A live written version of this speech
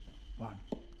1,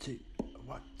 2,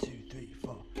 1, 2, 3,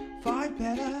 4. Five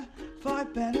better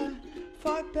podcast.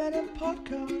 Five better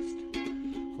podcast.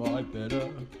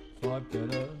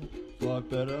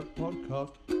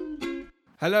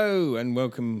 Hello and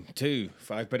welcome to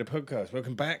Five Better Podcast.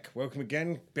 Welcome back. Welcome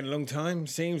again. Been a long time.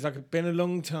 Seems like it's been a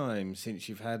long time since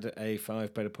you've had a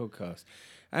Five Better Podcast.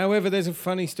 However, there's a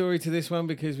funny story to this one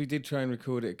because we did try and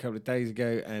record it a couple of days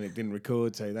ago and it didn't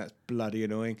record, so that's bloody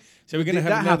annoying. So we're going to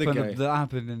have another go. That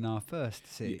happened in our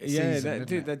first season. Yeah, that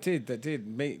did.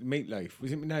 Meatloaf.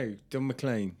 Was it? No, Don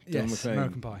McLean. Yes,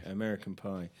 American Pie. American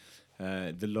Pie.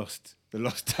 The lost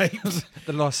tapes.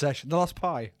 The lost session. The lost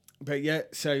pie. But yeah,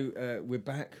 so we're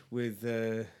back with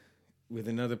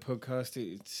another podcast.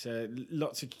 It's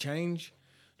lots of change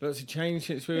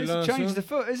since we were last. It's changed the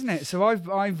foot, isn't it? So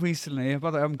I've recently, by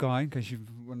the way, I'm Guy, in case you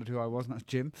wondered who I was, and that's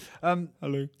Jim.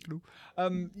 Hello.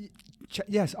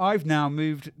 Yes, I've now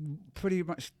moved pretty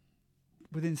much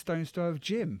within stone's throw of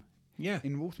Jim. Yeah.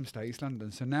 In Walthamstow, East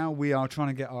London. So now we are trying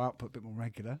to get our output a bit more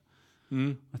regular.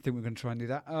 I think we're going to try and do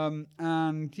that.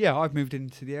 And yeah, I've moved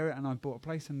into the area and I've bought a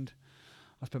place and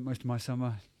I spent most of my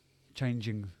summer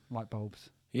changing light bulbs.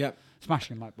 Yep.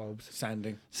 Smashing light bulbs.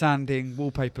 Sanding,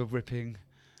 wallpaper ripping,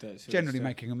 generally stuff.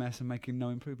 making a mess and making no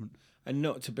improvement. And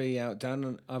not to be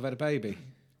outdone, I've had a baby.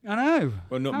 I know.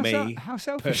 Well, not me. How Per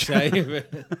selfish. se,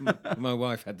 but my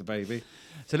wife had the baby.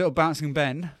 It's a little bouncing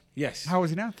Ben. Yes. How old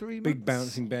is he now? 3 months? Big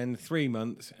bouncing Ben, 3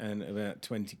 months and about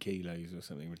 20 kilos or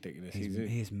something ridiculous.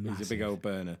 He's massive. He's a big old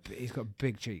burner. But he's got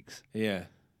big cheeks. Yeah,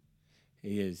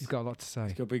 he is. He's got a lot to say.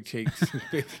 He's got big cheeks.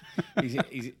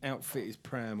 His outfit is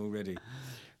pram already.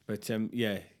 But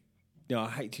yeah, no, I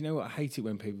hate. Do you know what? I hate it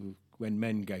when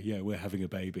men go, "Yeah, we're having a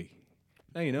baby."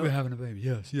 No, you're not. We're having a baby.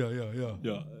 Yes. Yeah.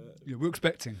 Yeah, we're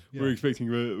expecting. Yeah. We're expecting.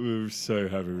 We're so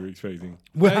happy. We're expecting.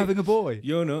 We're having a boy.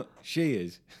 You're not. She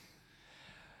is.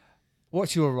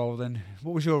 What's your role then?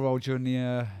 What was your role during the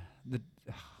I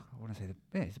want to say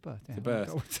it's the birth. Yeah. The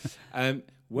birth.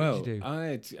 What did you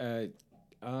do?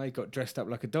 I got dressed up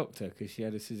like a doctor because she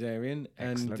had a cesarean.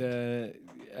 Excellent.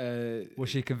 And was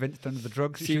she convinced under the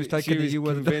drugs she was taking that you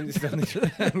were convinced under the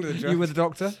drugs? You were the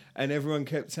doctor? And everyone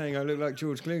kept saying I look like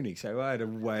George Clooney. So I had a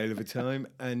whale of a time.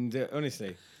 And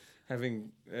honestly,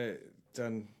 having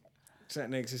sat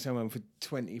next to someone for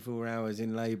 24 hours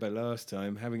in labour last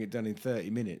time, having it done in 30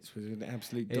 minutes was an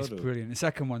absolute doddle. It's brilliant. The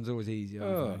second one's always easier.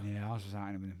 Oh. Yeah, I was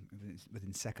out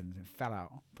within seconds and fell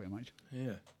out pretty much.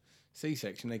 Yeah.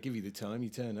 C-section, they give you the time, you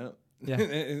turn up.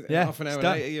 Yeah. Half an hour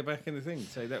later, you're back in the thing.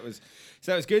 So that was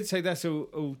good. So that's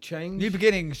all changed. New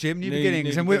beginnings, Jim. New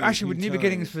beginnings. And we're actually with new times.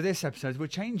 beginnings for this episode. We're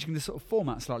changing the sort of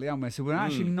format slightly, aren't we? So we're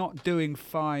actually not doing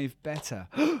 5 better.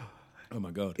 Oh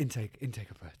my God. Intake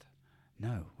of breath.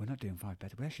 No, we're not doing 5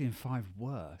 better. We're actually doing 5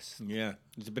 worse. Yeah.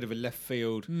 It's a bit of a left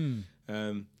field.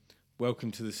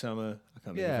 Welcome to the summer. I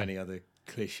can't think of any other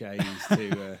cliches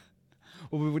to...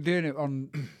 Well, we were doing it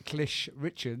on Clish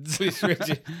Richards'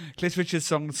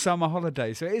 song "Summer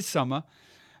Holiday." So it is summer,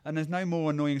 and there's no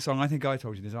more annoying song. I think I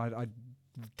told you this. I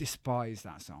despise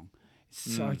that song.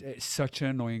 It's such an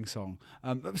annoying song.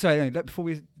 So anyway, before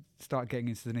we start getting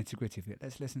into the nitty gritty of it,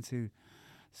 let's listen to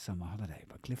 "Summer Holiday"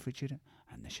 by Cliff Richard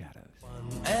and the Shadows.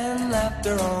 And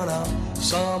laughter on a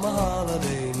summer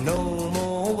holiday, no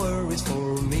more worries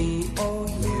for me or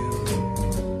you.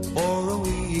 For a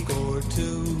week or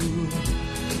two,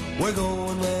 we're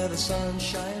going where the sun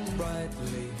shines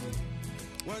brightly.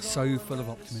 So full of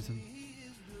optimism.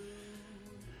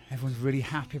 Everyone's really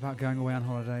happy about going away on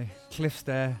holiday. Cliff's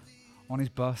there on his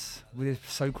bus with his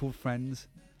so-called friends.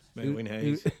 Melvin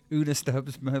Hayes. Una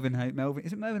Stubbs, Melvin Hayes. Melvin.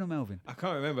 Is it Melvin or Melvin? I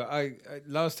can't remember. I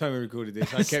last time we recorded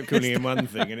this, I kept calling him one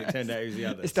thing and it turned out it was the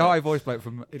other. It's the high voice bloke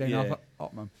from It Ain't Half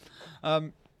Hotman.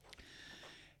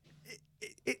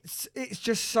 It's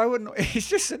just so annoying. It's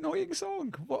just an annoying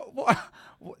song. What?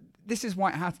 This is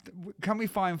White Hat. Can we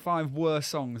find 5 worse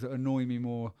songs that annoy me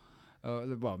more?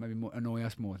 Maybe annoy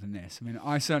us more than this. I mean,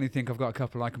 I certainly think I've got a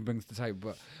couple I can bring to the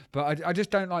table, but I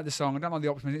just don't like the song. I don't like the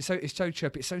optimism. It's so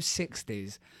chirpy. It's so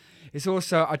 60s. It's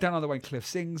also, I don't like the way Cliff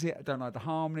sings it. I don't like the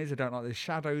harmonies. I don't like the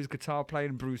Shadows guitar playing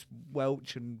and Bruce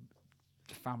Welch and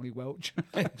Family Welch,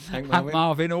 Hank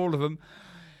Marvin, all of them.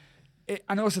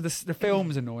 And also the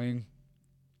film's annoying.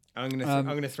 I'm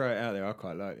gonna throw it out there. I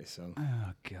quite like this song.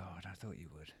 Oh God, I thought you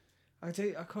would. I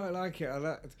do. I quite like it.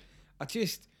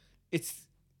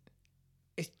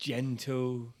 It's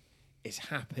gentle. It's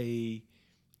happy.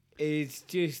 It's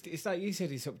like you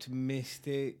said. It's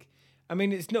optimistic. I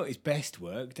mean, it's not his best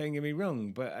work, don't get me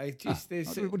wrong, but I just...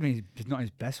 What do you mean it's not his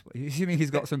best work? You assuming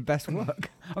he's got some best work?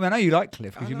 I mean, I know you like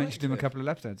Cliff, because you mentioned him a couple of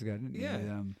episodes ago, didn't you?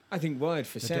 Yeah. I think Wired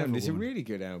for Sound is a really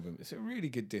good album. It's a really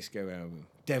good disco album.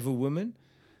 Devil Woman.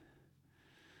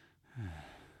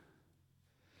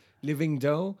 Living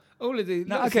Doll. All of the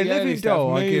No, lots okay, of the Living early stuff,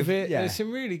 Doll, I Move give- It. yeah. There's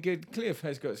some really good. Cliff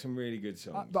has got some really good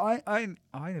songs. But I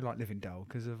like Living Doll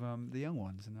because of the Young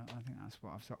Ones, and I think that's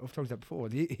what I've told you that before.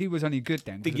 He was only good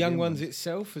then. 'cause The of Young Ones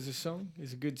itself as a song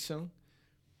is a good song.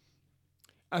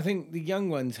 I think the Young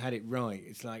Ones had it right.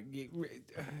 It's like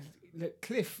look,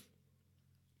 Cliff.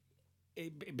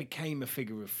 It became a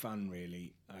figure of fun,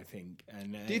 really. I think.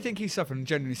 And Do you think he suffered? I'm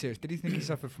genuinely serious. Did you think he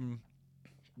suffered from?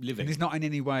 living? And he's not in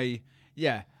any way,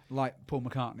 like Paul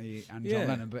McCartney and John Yeah.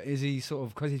 Lennon. But is he sort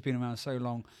of, because he's been around so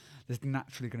long? There's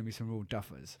naturally going to be some real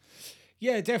duffers.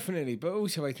 Yeah, definitely. But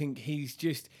also, I think he's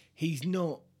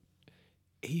not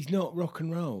rock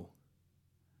and roll.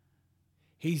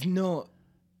 He's not.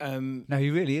 No,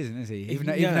 he really isn't, is he? Even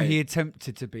though No. he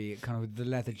attempted to be kind of with the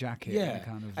leather jacket, Yeah, and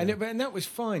kind of. and that was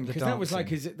fine the because that was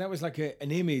like dancing.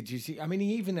 an image. You see, I mean,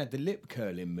 he even had the lip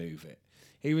curling move.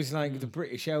 He was like the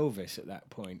British Elvis at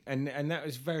that point, and that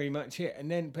was very much it.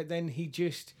 But then he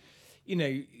just,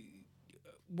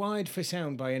 Wired for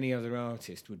Sound by any other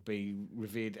artist would be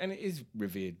revered, and it is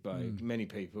revered by many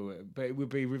people, but it would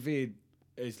be revered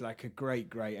as like a great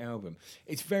album.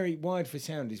 It's very Wired for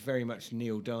Sound is very much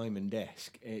Neil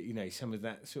Diamond-esque. Some of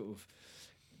that sort of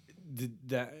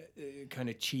kind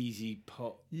of cheesy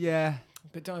pop. Yeah.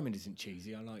 But Diamond isn't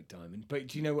cheesy. I like Diamond, but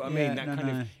do you know what I Yeah, mean? That no, kind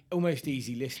no. of almost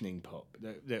easy listening pop.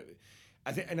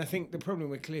 I think the problem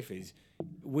with Cliff is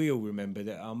we all remember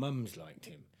that our mums liked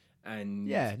him, and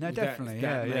Yeah, no, definitely,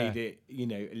 that yeah, made it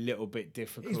a little bit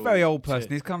difficult. He's a very old to-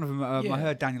 person. He's kind of. I Yeah.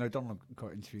 heard Daniel O'Donnell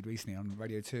got interviewed recently on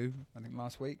Radio 2, I think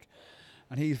last week,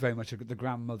 and he's very much the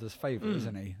grandmother's favourite,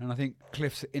 isn't he? And I think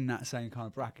Cliff's in that same kind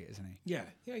of bracket, isn't he?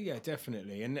 Yeah,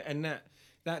 definitely, and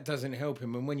that doesn't help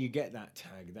him. And when you get that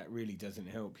tag, that really doesn't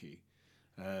help you.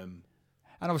 And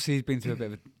obviously he's been through a bit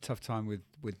of a tough time with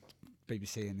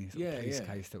BBC and the police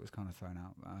case that was kind of thrown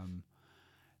out.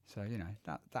 So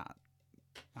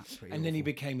that's pretty. And then he awful.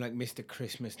 became like Mr.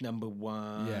 Christmas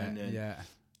 #1. Yeah.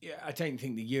 Yeah, I don't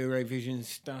think the Eurovision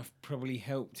stuff probably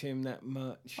helped him that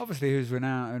much. Obviously, he was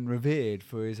renowned and revered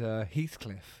for his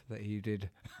Heathcliff that he did.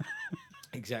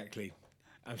 Exactly.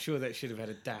 I'm sure that should have had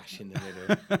a dash in the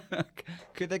middle.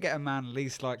 Could they get a man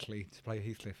least likely to play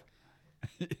Heathcliff?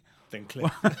 Then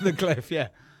Cliff. The Cliff, yeah.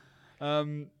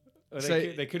 Or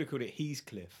so- they could have called it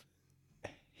Heathcliff.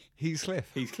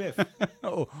 Heathcliff. Heathcliff.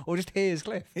 or just Here's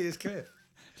Cliff. Here's Cliff.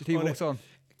 Just he On walks on.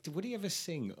 Would he ever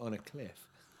sing on a cliff?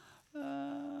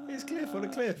 Here's Cliff on a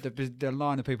cliff. The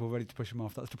line of people ready to push him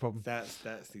off. That's the problem. That's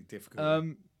the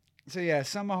difficult. So yeah,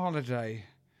 summer holiday.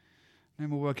 No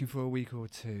more working for a week or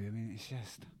two. I mean, it's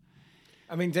just.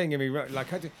 I mean, don't get me wrong. Like,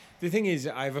 the thing is,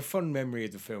 I have a fond memory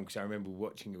of the film because I remember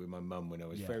watching it with my mum when I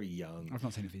was very young. I've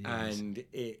not seen it for years. And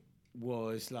it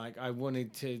was like I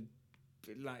wanted to,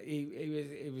 like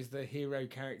he was the hero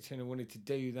character, and I wanted to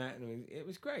do that, and it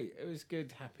was great. It was a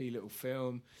good, happy little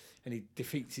film, and he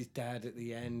defeats his dad at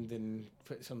the end and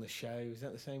puts on the show. Is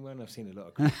that the same one? I've seen a lot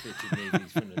of Cliff Richard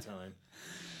movies from the time.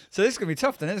 So this is going to be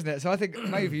tough then, isn't it? So I think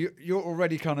maybe you're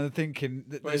already kind of thinking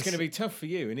that Well, it's going to be tough for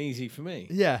you and easy for me.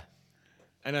 Yeah.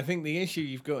 And I think the issue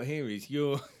you've got here is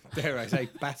you're, dare I say,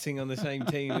 batting on the same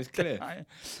team as Cliff.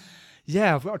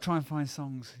 Yeah, I've got to try and find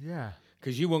songs. Yeah.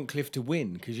 Because you want Cliff to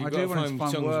win. Because you've I got do to want find to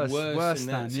find songs worse worse than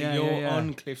than, that. So yeah, you're yeah.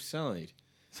 on Cliff's side.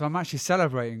 So I'm actually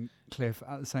celebrating Cliff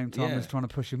at the same time Yeah. as trying to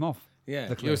push him off. Yeah,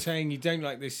 the Cliff. you're saying you don't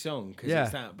like this song because Yeah.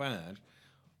 it's that bad,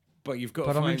 but you've got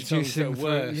But to I'm find songs that are introducing through-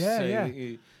 worse. yeah, so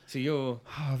yeah. So you're,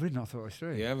 Oh, I've really not thought it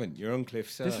through. you haven't. You're on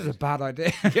Cliff's side. This is a bad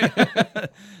idea.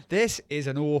 This is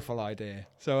an awful idea.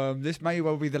 So this may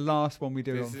well be the last one we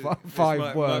do This on is- five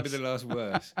this words. might be the last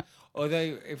worse.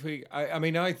 Although, if we, I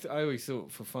mean, I always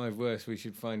thought for 5 worse we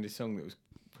should find a song that was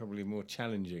probably more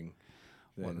challenging.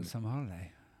 What, Than, Summer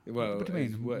Holiday? well, what do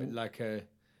you mean? like a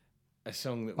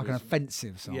song that Like was an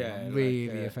offensive song. yeah, like,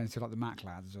 really offensive, like the Mac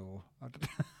Lads or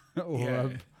or yeah.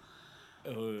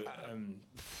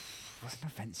 what's an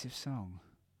offensive song?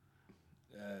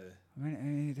 Uh, I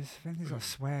mean, there's things got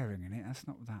swearing in it. That's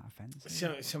not that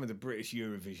offensive. some of the British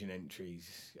Eurovision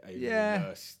entries over Yeah. the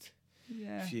last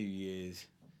Yeah. few years.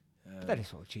 But they're just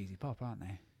sort of cheesy pop, aren't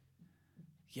they?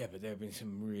 Yeah, but there have been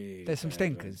some really There's some bad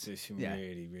stinkers. ones. There's some Yeah.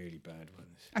 really, really bad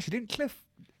ones. Actually, didn't Cliff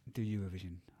do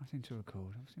Eurovision? I seem to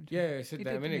recall. Yeah, I said He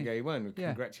that a did, minute didn't ago. he? He won. Yeah.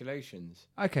 Congratulations.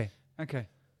 Okay.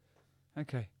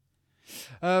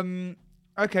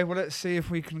 Okay, well, let's see if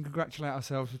we can congratulate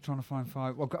ourselves for trying to find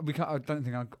 5. Well, we can't. I don't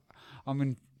think I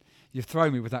mean, you've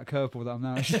thrown me with that curveball that I'm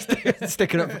now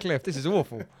sticking up for Cliff. This is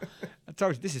awful. I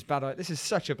told you, this is bad. This is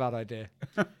such a bad idea.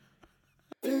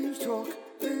 Booze talk,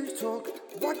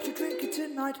 what you drinking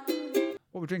tonight?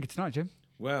 What are we drinking tonight, Jim?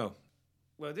 Well,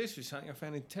 Well, this was something I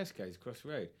found in Tesco's across the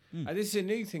road. Hmm. This is a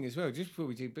new thing as well. Just before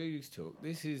we do booze talk,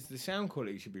 this is the sound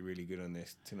quality should be really good on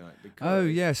this tonight. Because Oh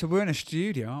yeah, so we're in a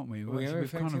studio, aren't we? We are, in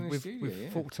we've fact, in a we've studio, yeah.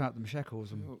 forked out the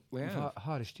shekels and We we've have.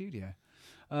 hired a studio.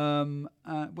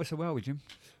 So where are we, Jim?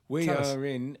 We Tell us. are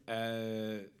in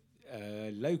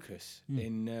Locus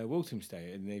in Walthamstow,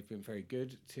 and they've been very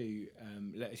good to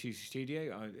let us use the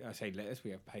studio. I say let us; we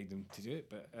have paid them to do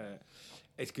it, but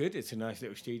it's good. It's a nice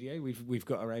little studio. We've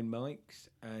got our own mics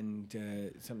and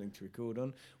something to record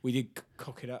on. We did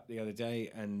cock it up the other day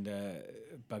and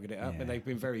buggered it up, Yeah. but they've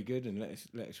been very good and let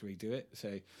us redo it.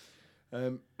 So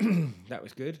that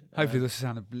was good. Hopefully this will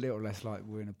sound a little less like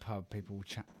we're in a pub. People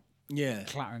yeah,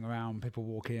 clattering around, people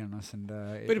walking in on us, and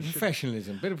bit of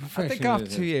professionalism. Bit of I professionalism. think after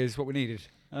 2 years, what we needed.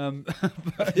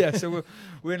 But yeah, so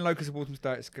we're in Locust of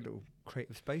Walthamstow. It's a good little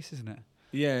creative space, isn't it?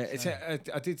 Yeah, it's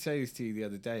I did say this to you the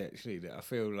other day, actually, that I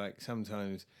feel like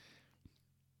sometimes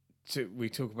we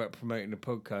talk about promoting a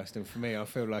podcast, and for me, I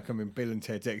feel like I'm in Bill and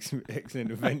Ted's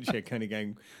Excellent Adventure kind of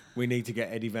going, we need to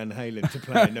get Eddie Van Halen to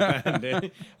play in the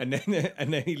band. And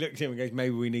then he looks at him and goes,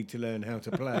 maybe we need to learn how to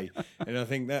play. And I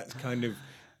think that's kind of,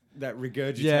 that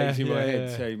regurgitates in my head.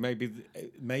 Yeah. So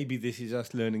maybe this is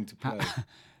us learning to play.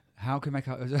 How can make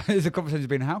our there's a conversation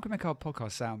been how can make our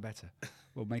podcast sound better?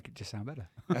 Well, make it just sound better.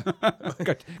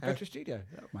 go to a studio.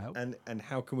 That might help. And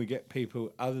how can we get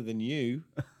people other than you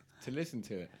to listen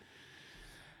to it?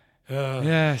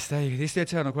 Yes, there you go. It's the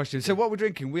eternal question. So what we're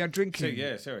drinking? We are drinking. So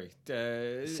yeah, sorry.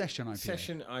 Session IPA.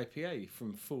 Session IPA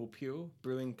from Full Pure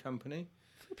Brewing Company.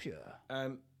 Pure.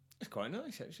 It's quite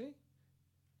nice actually.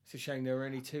 It's a shame there were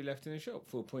only 2 left in the shop.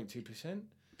 4.2%.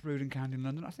 Brewed and canned in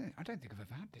London. I don't think I've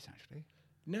ever had this actually.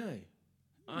 No,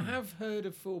 I have heard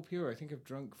of Full Pure. I think I've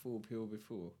drunk Full Pure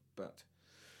before, but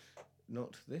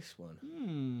not this one.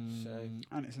 So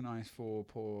And it's a nice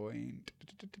 4.2.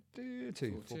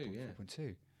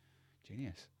 4.2.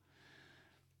 Genius.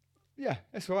 Yeah,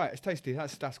 it's all right. It's tasty.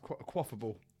 That's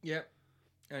quaffable. yeah,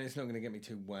 and it's not going to get me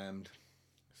too whammed.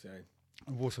 So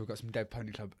We've also got some Dead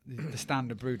Pony Club, the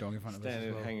standard brewdog in front of us as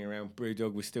standard well. hanging around.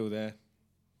 Brewdog was still there.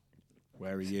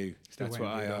 Where are you? Still That's waiting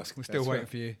what for I you, Doc. ask. We're still That's waiting what-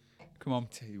 for you. Come on.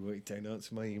 Tell you what, you don't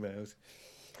answer my emails.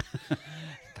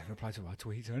 Don't reply to our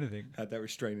tweets or anything. Had that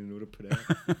restraining order put out.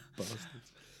 Bastards.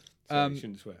 So you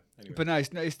shouldn't swear. Anyway. But no, it's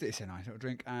a nice little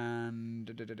drink. And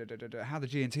how the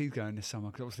G&T's going this summer?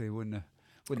 Because obviously when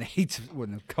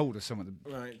the cold of summer.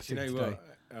 Right, do you know today.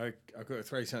 what? I've got to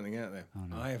throw something out there. Oh,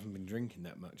 no. I haven't been drinking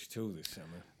that much at all this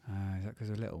summer. Is that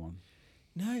because of a little one?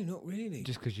 No, not really.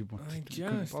 Just because you I couldn't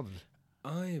just- bother?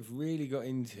 I've really got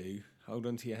into, hold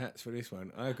on to your hats for this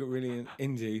one, I've got really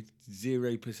into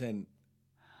 0%.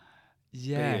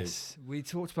 Yes, we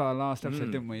talked about our last episode,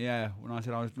 Mm. didn't we? Yeah, when I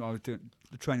said I was doing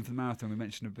the training for the marathon, we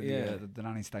mentioned a bit Yeah. the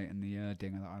nanny state and the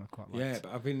dinger that I quite liked. Yeah,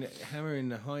 but I've been hammering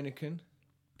the Heineken.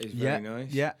 It's yeah, very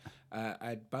nice. yeah. I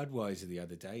had Budweiser the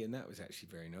other day, and that was actually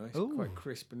very nice. Ooh. Quite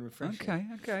crisp and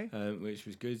refreshing. Okay. Which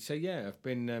was good. So yeah, I've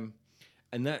been,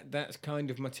 and that's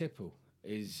kind of my tipple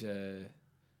is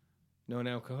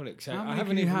non-alcoholic. So How I many haven't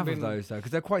can you even have been of those though?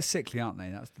 Because they're quite sickly, aren't they?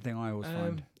 That's the thing I always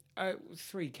find.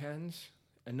 3 cans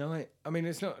a night. I mean,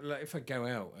 it's not like if I go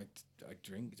out, I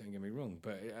drink. Don't get me wrong,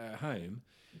 but at home,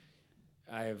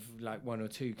 I have like 1 or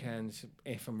 2 cans.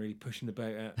 If I'm really pushing the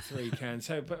boat out, 3 cans.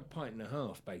 So about a pint and a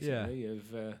half, basically,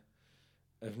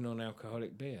 of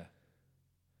non-alcoholic beer.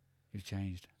 You've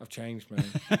changed. I've changed, man.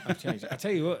 I've changed. I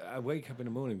tell you what, I wake up in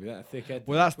the morning with that thick head.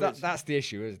 Well, which- that's the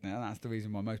issue, isn't it? That's the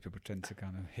reason why most people tend to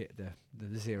kind of hit the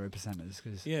 0%ers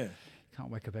because yeah. you can't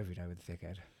wake up every day with a thick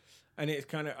head. And it's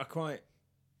kind of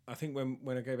I think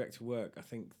when I go back to work, I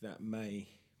think that may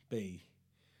be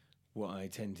what I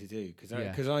tend to do because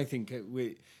Yeah. I think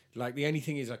like the only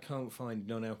thing is I can't find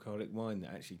non-alcoholic wine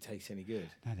that actually tastes any good.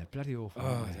 No, they're bloody awful. Oh,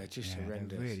 aren't they? they're just Yeah,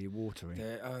 horrendous. They're really watery.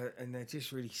 And they're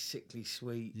just really sickly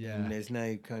sweet. Yeah. And there's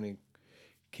no kind of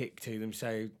kick to them.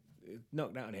 So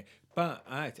knock that on it. But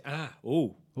Go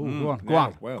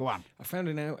on. I found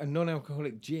a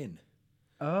non-alcoholic gin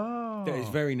Oh, that is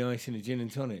very nice in a gin and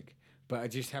tonic. But I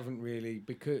just haven't really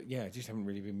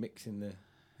been mixing the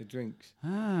drinks.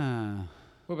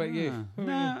 What about you? What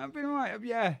No, about you? I've been all right.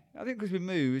 Yeah, I think because we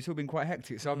moved, it's all been quite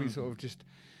hectic. So I've been sort of just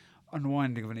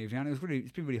unwinding of an evening. And it's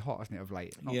been really hot, hasn't it, of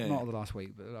late? Not the last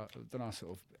week, but the last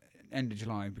sort of end of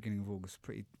July, beginning of August,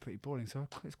 pretty boiling. So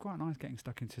it's quite nice getting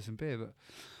stuck into some beer. But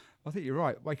I think you're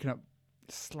right. Waking up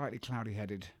slightly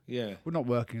cloudy-headed. Yeah. We're not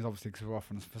working, obviously, because we're off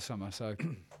for summer. So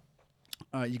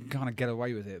you can kind of get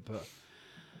away with it, but.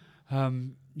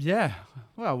 Yeah,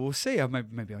 well, we'll see.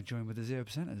 Maybe I'll join with the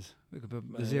 0%ers. We could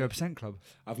be the 0% club.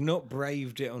 I've not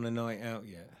braved it on a night out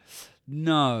yet.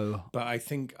 No. But I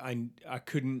think I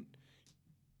couldn't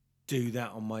do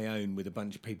that on my own with a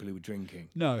bunch of people who were drinking.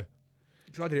 No.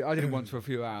 So I did it once for a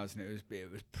few hours, and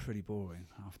it was pretty boring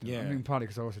after. Yeah. I mean, partly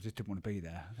because I also just didn't want to be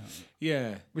there.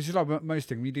 Yeah, Which is like most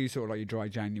things. When you do sort of like your dry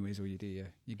Januaries, or you do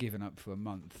you're giving up for a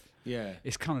month. yeah.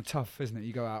 It's kind of tough, isn't it?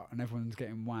 You go out and everyone's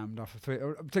getting whammed after three,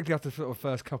 or particularly after the sort of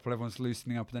first couple, everyone's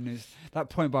loosening up, and then it's that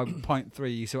point by point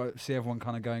 3, you sort of see everyone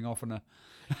kind of going off on a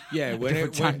Yeah,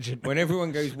 different tangent. when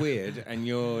everyone goes weird and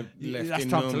you're left That's in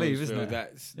time to leave, Normalsville, isn't it?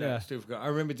 That's Yeah. difficult. I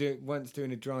remember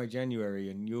doing a dry January,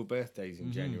 and your birthday's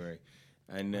in January,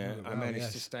 and I wow, managed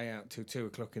yes. to stay out till 2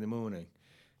 o'clock in the morning.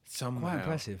 Somehow, Quite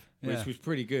impressive. which Yeah. was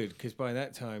pretty good because by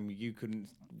that time you couldn't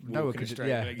No walk one in a could- straight.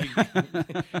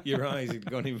 yeah. Like your eyes had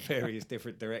gone in various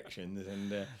different directions,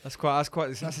 and That's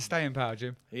a staying power,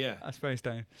 Jim. yeah. That's very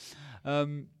staying.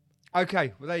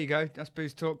 Okay, well there you go. That's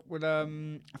Booze Talk. Well, I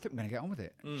think we're gonna get on with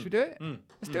it. Should we do it?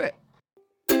 Let's do it.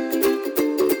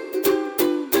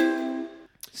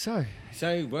 So,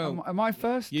 well, am I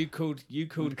first? you called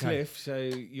Okay. Cliff, so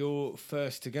you're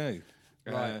first to go.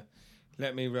 Right.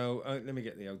 Let me roll. Let me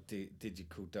get the old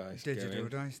digital dice Digital going.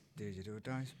 dice. Digital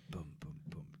dice. Boom, boom,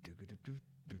 boom.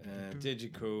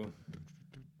 Digital.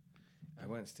 I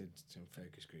once did some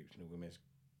focus groups, and a woman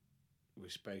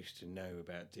was supposed to know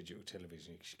about digital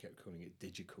television. She kept calling it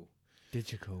digital,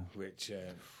 Digital. which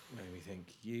made me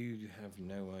think, you have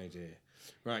no idea.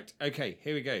 Right, okay,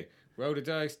 here we go. Roll the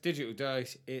dice, digital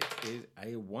dice. It is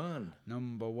a 1.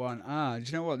 Number 1. Do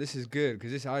you know what? This is good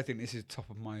because I think this is top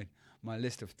of my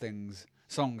list of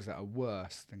songs that are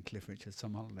worse than Cliff Richard's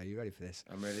Summer Holiday. You ready for this?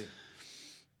 I'm ready.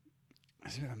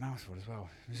 It's a bit of a mouthful as well.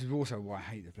 This is also why I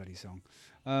hate the bloody song.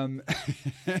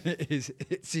 It is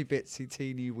Itsy Bitsy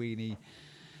Teeny Weeny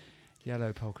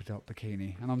Yellow Polka Dot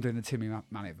Bikini. And I'm doing the Timmy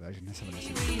Mallet version. Let's have a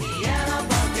listen. Yellow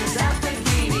polka dot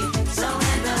bikini, so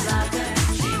in the locker,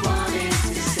 she wanted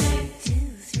to say 2,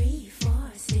 3,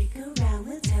 4, stick around,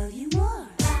 we'll tell you more.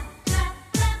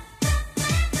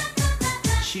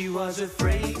 She was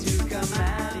afraid to come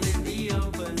out in the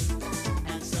open,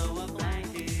 and so a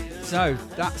blanket. So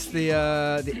that's the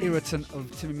irritant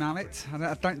of Timmy Mallet.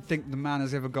 I don't think the man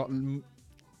has ever gotten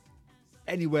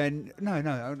anywhere. No.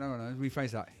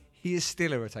 Rephrase that. He is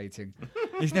still irritating.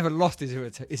 He's never lost his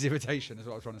irritation. Is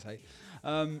what I was trying to say.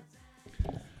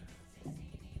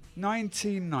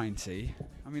 1990.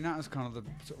 I mean, that was kind of the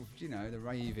sort of the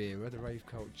rave era, the rave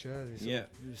culture. Yeah.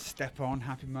 Step On,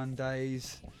 Happy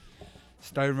Mondays.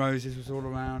 Stone Roses was all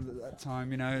around at that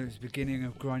time. It was the beginning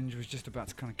of grunge was just about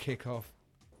to kind of kick off.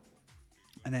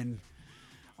 And then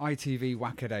ITV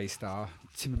Wackaday star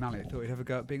Timmy Mallet thought he'd have a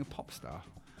go at being a pop star.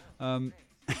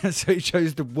 So he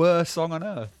chose the worst song on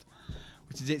earth,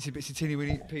 which is Itsy Bitsy Teeny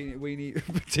Weeny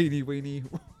Teeny Weeny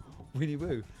Weeny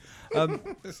Woo.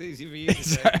 That's easy for you to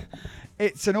say.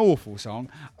 It's an awful song.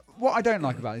 What I don't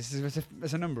like about this is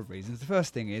there's a number of reasons. The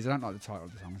first thing is I don't like the title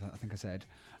of the song, as I think I said.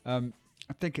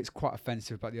 I think it's quite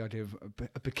offensive about the idea of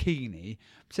a bikini,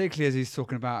 particularly as he's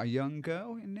talking about a young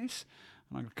girl in this.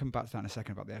 And I'm going to come back to that in a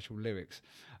second about the actual lyrics.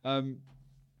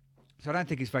 So I don't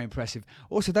think it's very impressive.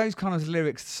 Also, those kind of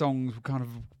lyrics songs were kind of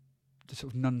the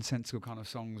sort of nonsensical kind of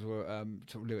songs were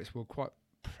sort of lyrics were quite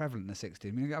prevalent in the 60s.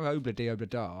 I mean, you got Obla Dee Obla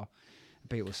Da, a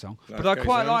Beatles song. Life But I Goes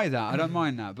quite On. like that. I don't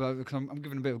mind that, but because I'm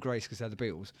giving a bit of grace because they're the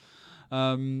Beatles.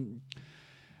 I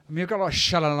mean, you've got like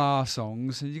Shalala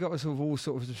songs, and you've got sort of all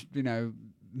sort of,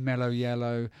 Mellow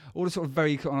Yellow, all the sort of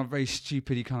very kind of very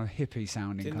stupid kind of hippie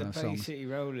sounding Didn't kind the of Bay songs. City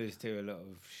Rollers do a lot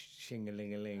of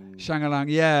shing-a-ling-a-ling? Shangalang,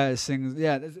 yeah, sings,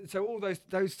 yeah. So all those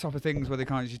type of things where they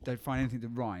kind of they find anything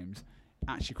that rhymes,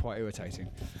 actually quite irritating.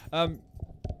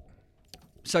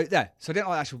 So I didn't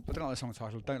like the song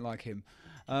title. Don't like him.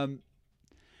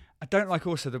 I don't like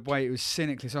also the way it was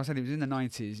cynically. So I said it was in the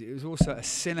 90s. It was also a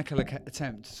cynical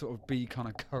attempt to sort of be kind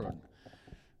of current.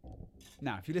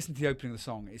 Now, if you listen to the opening of the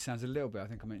song, it sounds a little bit. I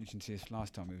think I mentioned this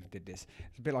last time we did this.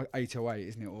 It's a bit like 808,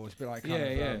 isn't it? Or it's a bit like kind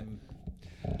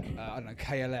of I don't know,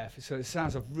 KLF. So it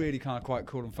sounds really kind of quite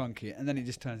cool and funky, and then it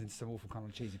just turns into some awful kind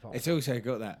of cheesy pop. It's also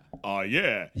got that, oh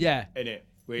yeah, Yeah. in it,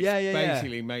 which Yeah.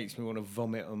 basically makes me want to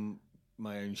vomit on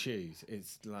my own shoes.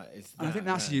 It's like it's. And I think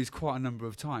that's that. used quite a number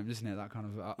of times, isn't it? That kind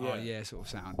of Yeah. sort of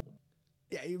sound.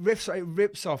 Yeah, it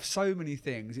rips off so many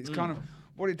things. It's kind of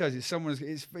what it does is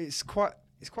it's quite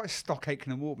Stock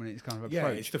Aitken and Walkman. It's kind of approach. Yeah,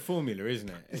 it's the formula, isn't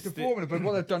it? It's the formula, but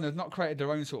what they've done, they've not created their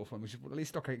own sort of one. Which at least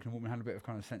Stock Aitken and Walkman had a bit of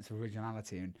kind of sense of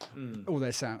originality, and all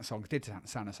their songs did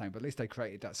sound the same. But at least they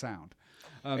created that sound.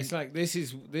 It's like this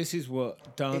is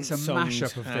what dance It's a songs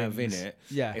mashup of have things. in it.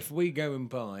 Yeah. If we go and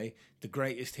buy the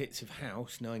greatest hits of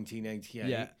house, 1988,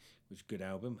 Yeah. which good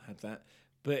album had that.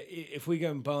 But if we go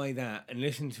and buy that and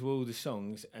listen to all the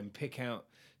songs and pick out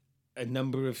a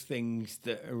number of things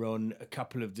that are on a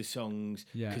couple of the songs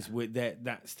Yeah. because we're there.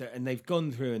 And they've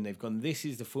gone through and they've gone. This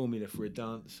is the formula for a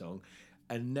dance song,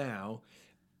 and now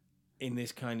in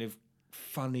this kind of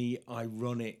funny,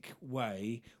 ironic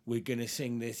way, we're going to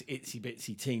sing this itsy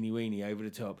bitsy teeny weeny over the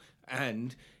top,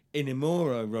 and in a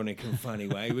more ironic and funny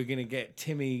way, we're going to get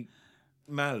Timmy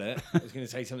Mallet. I was going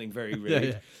to say something very rude.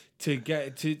 yeah. To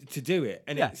get to do it,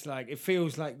 and Yeah. it's like it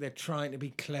feels like they're trying to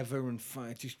be clever and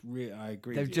fun. I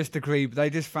agree. They've with you. just agreed. They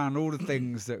just found all the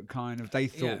things that kind of they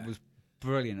thought Yeah. was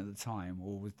brilliant at the time,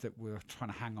 or was that we were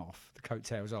trying to hang off the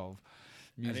coattails of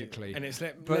musically. And it's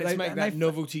But let's they- make and that they've-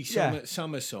 novelty yeah.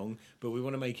 summer song, but we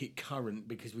want to make it current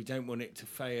because we don't want it to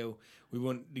fail. We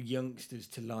want the youngsters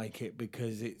to like it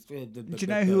because it's. Do you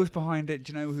know who was behind it?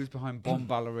 Do you know who's behind Bomb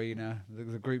Ballerina,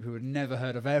 the group who were never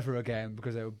heard of ever again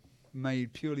because they were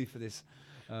made purely for this?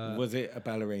 Was it a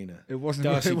ballerina? It wasn't.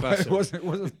 Darcy it Bussell.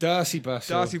 wasn't. Darcy Bussell.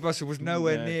 Darcy Bussell was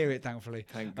nowhere No. near it, thankfully.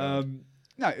 Thank God.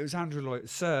 No, it was Andrew Lloyd,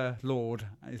 Sir Lord.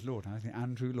 It's Lord, I think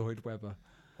Andrew Lloyd Webber.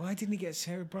 Why didn't he get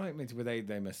Sarah Brightman? Were they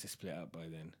must have split up by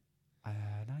then.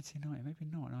 1990, maybe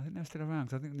not. No, I think they're still around.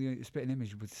 'Cause I think the Spitting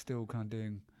Image was still kind of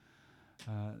doing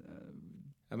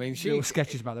I mean, little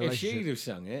sketches about the if she'd relationship. have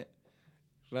sung it,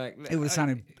 like It would have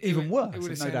sounded even worse, It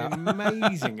would have no sounded doubt.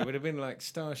 amazing. It would have been like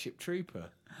Starship Trooper.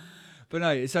 But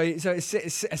no, so it's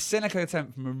a cynical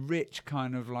attempt from a rich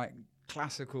kind of like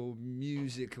classical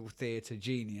musical theatre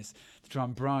genius to try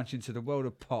and branch into the world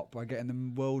of pop by getting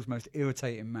the world's most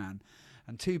irritating man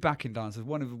and two backing dancers,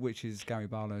 one of which is Gary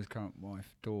Barlow's current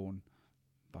wife, Dawn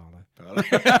Barlow.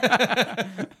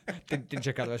 didn't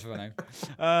check out the rest of her name.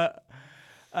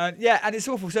 And it's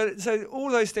awful. So all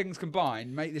those things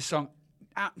combined make this song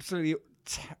absolutely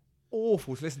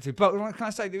awful to listen to. But can I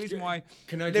say the reason why?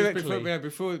 Can I just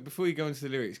lyrically, before you go into the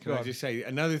lyrics, can Go I on. just say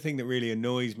another thing that really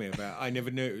annoys me about I never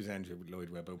knew it was Andrew Lloyd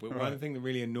Webber, but one thing that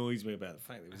really annoys me about the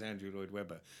fact that it was Andrew Lloyd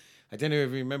Webber. I don't know if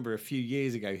you remember a few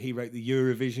years ago he wrote the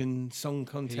Eurovision Song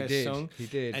Contest song. He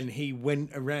did. And he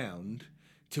went around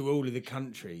to all of the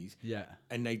countries. Yeah.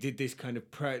 And they did this kind of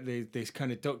this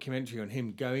kind of documentary on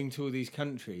him going to all these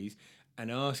countries and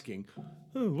asking,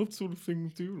 "Oh, what sort of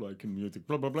things do you like in music?"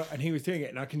 Blah blah blah. And he was doing it,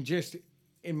 and I can just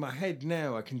in my head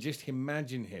now, I can just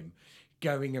imagine him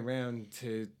going around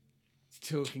to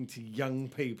talking to young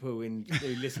people who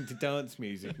listen to dance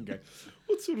music and go,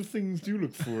 "What sort of things do you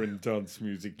look for in dance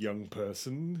music, young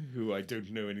person who I don't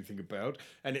know anything about?"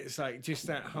 And it's like just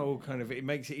that whole kind of it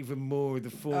makes it even more of the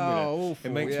formula. Oh,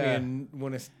 awful, it makes yeah. me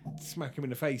want to smack him in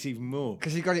the face even more.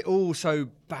 Because he got it all so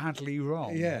badly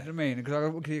wrong. Yeah. You know what I mean?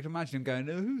 Because you can imagine him going,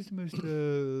 "Oh, who's the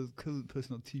most current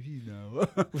person on TV now?"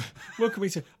 What can we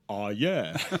say? Oh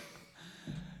yeah.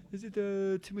 Is it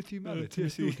Timothy Mallet?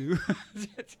 Yes, Timothy. you do.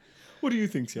 What do you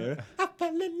think, Sarah? I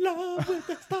fell in love with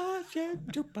the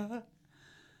Starship Trooper.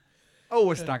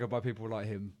 Always staggered by people like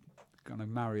him, kind of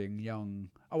marrying young.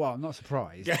 Oh well, I'm not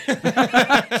surprised,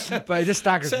 but it just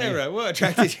staggers me. Sarah, what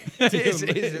attracted you to It's your,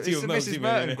 a to your Mrs. Merton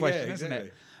multi-millionaire? question, Yeah, isn't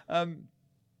it?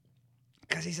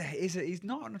 Because he's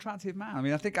not an attractive man. I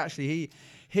mean, I think actually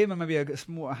him and maybe a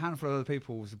handful of other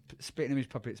people's Spitting Image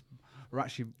puppets were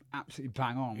actually absolutely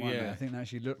bang on, weren't they? Yeah. I think they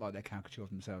actually looked like they're caricature of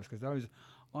themselves because those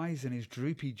eyes and his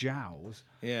droopy jowls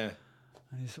Yeah.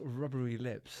 and his sort of rubbery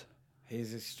lips.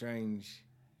 He's a strange,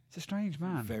 It's a strange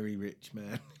man. very rich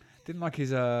man. Didn't like his.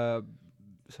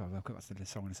 Sorry, I'll come back to the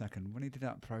song in a second. When he did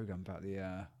that program about the,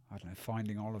 I don't know,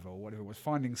 Finding Oliver or whatever it was,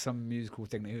 finding some musical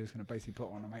thing that he was going to basically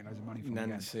put on and make loads of money from.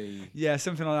 Again. Nancy. Yeah,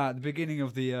 something like that. At the beginning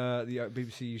of the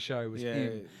BBC show was Yeah.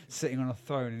 him sitting on a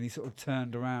throne, and he sort of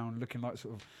turned around, looking like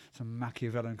sort of some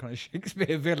Machiavellian kind of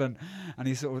Shakespeare villain, and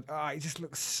he sort of, he just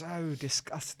looks so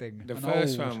disgusting. The and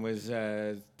first old. one was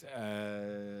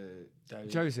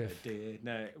Joseph.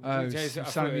 No, Oh, Joseph, I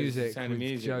Sound thought of it was Music Sound of with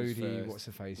Music was Jodie. first. What's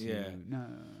her face? Yeah. No.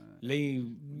 Lee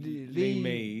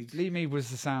Mead. Lee Mead was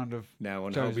the sound of. Now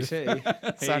on Joseph. Holby City.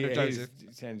 Sound of He's Joseph.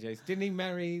 Sound of Joseph. Didn't he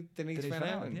marry Denise Denise Van Van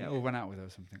Allen? Allen, yeah, or went out with her or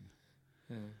something.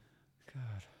 Yeah.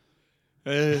 God.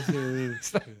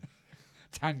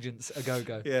 Tangents a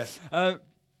go. Yeah.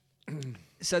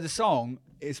 So the song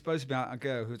is supposed to be about a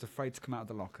girl who's afraid to come out of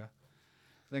the locker,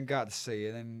 then go out to sea,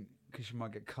 and then because she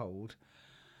might get cold.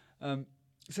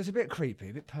 So it's a bit creepy,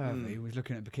 a bit pervy. We're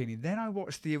looking at a bikini. Then I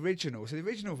watched the original. So the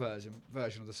original version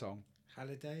of the song.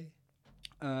 Halliday?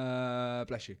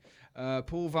 Bless you.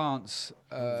 Paul Vance,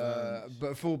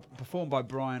 but performed by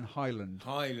Brian Hyland.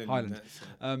 Highland. That's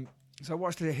it. So I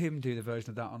watched him do the version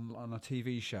of that on a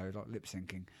TV show, like lip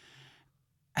syncing.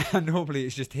 And normally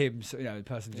it's just him, so, the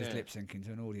person just Yeah. lip syncing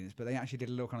to an audience. But they actually did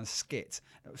a little kind of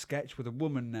sketch with a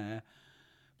woman there.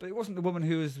 But it wasn't the woman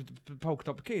who was the polka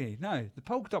dot bikini. No, the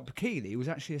polka dot bikini was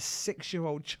actually a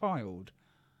 6-year-old child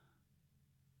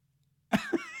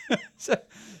So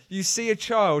you see a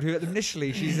child who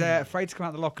initially she's afraid to come out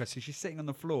of the locker, so she's sitting on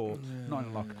the floor, not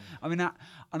in a locker. I mean,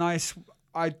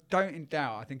 I don't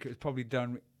doubt. I think it was probably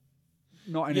done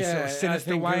not in a sort of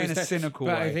sinister way, in a cynical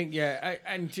way. But I think,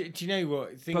 and do you know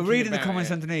what? But Thinking reading the about comments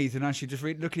it- underneath and actually just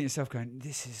looking at yourself, going,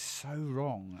 "This is so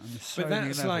wrong." And there's so But many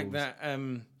that's like levels.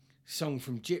 that song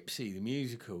from Gypsy, the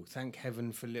musical, "Thank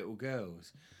Heaven for Little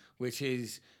Girls," which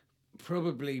is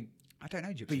probably I don't know.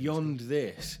 Gypsy beyond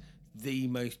this the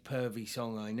most pervy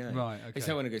song I know. Right, okay. It's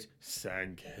that one that goes,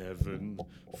 "Thank heaven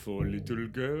for little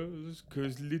girls,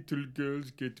 'cause little girls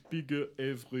get bigger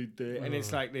every day." And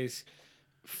it's like this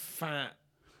fat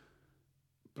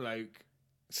bloke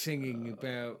singing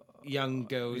about young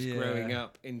girls Yeah. growing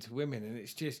up into women. And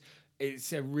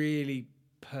it's a really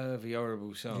pervy,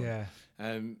 horrible song. Yeah.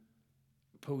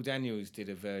 Paul Daniels did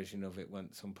a version of it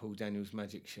once on Paul Daniels'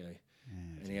 Magic Show.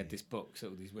 And he had this box that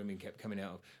all these women kept coming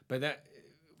out of. But that...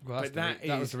 Well, but that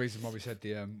that was is- the reason why we said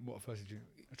the what first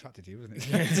attracted you, wasn't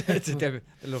it? to the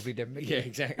lovely Deb Mickey. Yeah,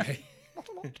 exactly.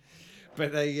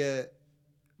 But they,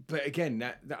 but again,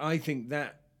 that I think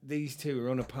that these two are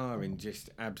on a par in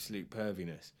just absolute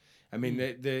perviness. I mean,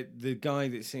 the guy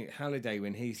that sings Halliday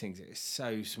when he sings it is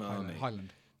so smarmy.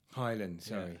 Highland,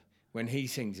 sorry. When he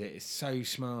sings it, it's so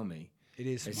smarmy. It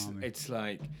is smarmy. It's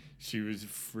like she was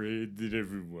afraid that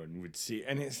everyone would see,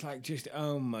 and it's like just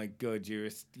oh my god, you're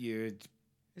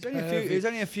It was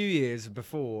only a few years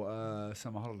before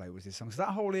Summer Holiday was this song. So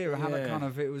that whole era had a Yeah. kind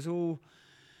of, it was all.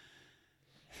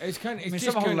 It's kind of. I mean, It's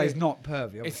Summer just Holiday's kinda- not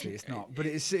pervy, obviously it's not, but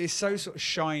it's so sort of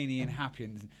shiny and happy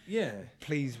and Yeah.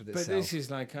 pleased with But itself. this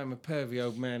is like I'm a pervy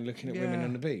old man looking at women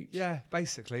on the beach. Yeah,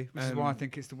 basically, which is why I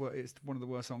think it's it's one of the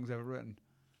worst songs ever written.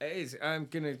 It is. I'm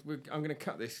gonna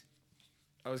cut this.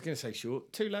 I was gonna say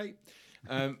short. Too late.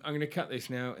 I'm gonna cut this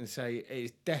now and say it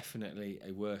is definitely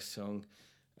a worse song.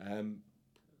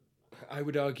 I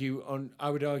would argue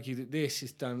that this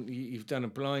is done. You've done a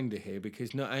blinder here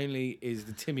because not only is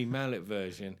the Timmy Mallet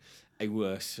version a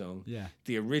worse song, Yeah.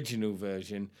 the original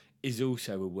version is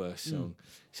also a worse song.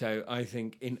 So I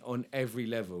think on every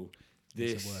level,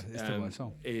 this It's the worst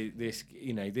song.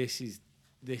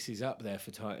 This is up there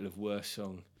for title of worst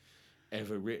song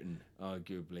ever written,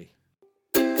 arguably.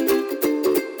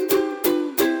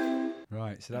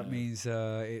 Right, so that means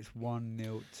it's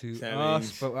 1-0 to That us,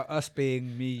 means- but us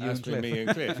being me, you, Us and being Cliff. me and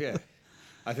Cliff, yeah.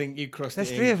 I think you crossed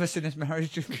There's it three in. of us in this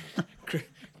marriage.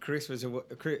 Chris was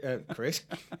Chris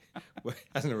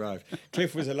hasn't arrived.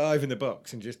 Cliff was alive in the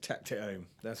box and just tapped it home.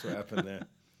 That's what happened there.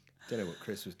 Don't know what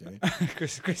Chris was doing.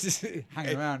 Chris is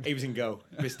hanging around. He was in goal.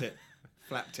 Missed it.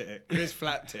 Flapped it. Chris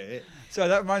flapped it. So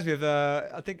that reminds me of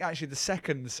I think actually the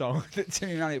second song that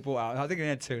Timmy Mallet brought out. I think he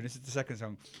had two, and this is the second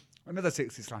song. Another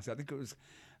 60s classic. I think it was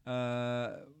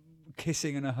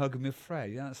Kissing and a Hug with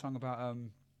Fred. Yeah, that song about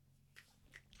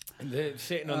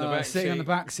Sitting on the back sitting on seat. the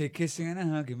back seat, kissing and a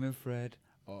hugging with Fred.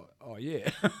 Oh yeah.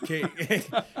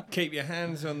 Keep your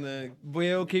hands on the.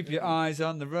 Wheel, keep your eyes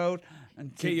on the road.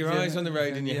 And Keep your eyes on the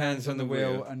road and your hands on the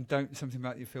wheel. And don't something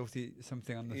about your filthy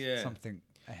something on the Yeah. something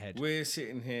ahead. We're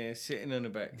sitting here, sitting on the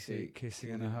back seat. Kissing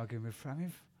and a hugging with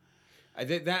Fred. I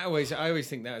mean, I always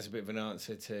think that was a bit of an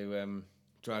answer to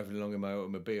driving along in my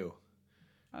automobile.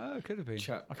 oh, it could have been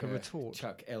Chuck, like a retort.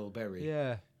 Chuck L. Berry.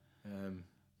 Yeah, Um,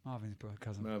 Marvin's brother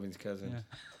cousin. Marvin's cousin.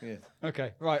 Yeah.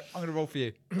 Okay, right. I'm gonna roll for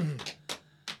you.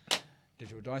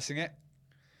 Digital dicing it.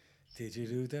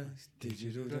 Digital dice,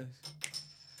 digital dice.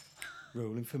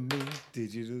 Rolling for me,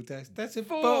 digital dice. That's a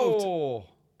 4. bolt.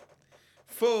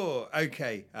 4.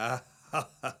 Okay.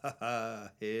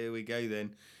 Here we go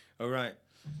then. All right.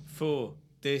 4.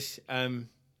 This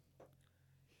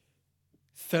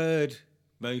third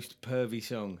most pervy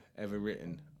song ever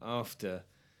written after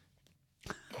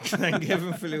Thank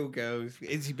Heaven for Little Girls,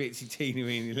 Itsy Bitsy Teeny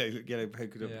Weeny Yellow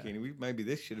Polka Dot Yeah. Bikini. Maybe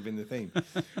this should have been the theme.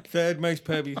 Third most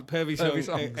pervy song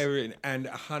songs. ever written, and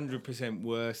 100%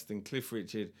 worse than Cliff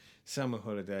Richard, Summer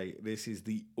Holiday. This is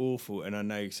the awful, and I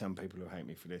know some people will hate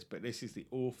me for this, but this is the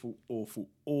awful, awful,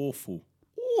 awful,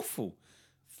 awful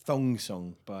thong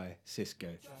song by Cisco.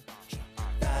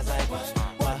 Guys like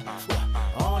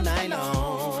what, all night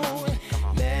long.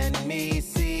 Let me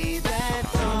see that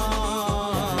thong.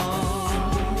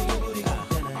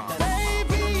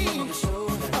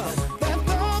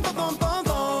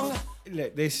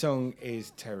 Look, this song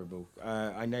is terrible.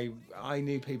 I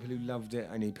knew people who loved it.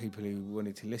 I knew people who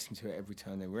wanted to listen to it every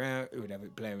time they were out, who would have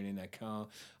it blaring in their car.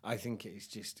 I think it's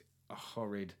just a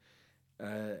horrid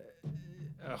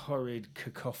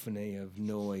cacophony of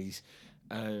noise,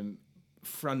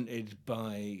 fronted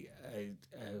by a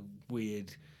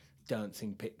weird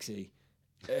dancing pixie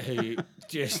who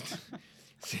just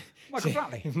Michael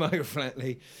Flatley. Michael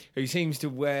Flatley, who seems to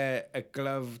wear a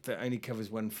glove that only covers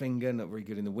one finger, not very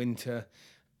good in the winter,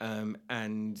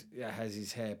 and has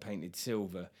his hair painted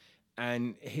silver.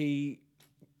 And he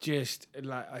just,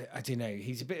 like, I don't know,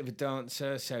 he's a bit of a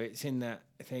dancer, so it's in that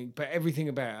thing. But everything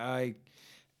about it,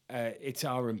 it's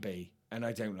R&B, and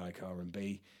I don't like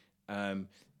R&B.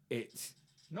 It's...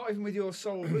 Not even with your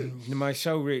soul roots. My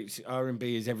soul roots,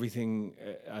 R&B is everything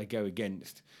I go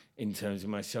against in terms of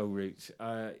my soul roots.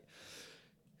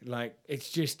 Like, it's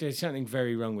just, there's something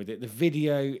very wrong with it. The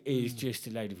video is just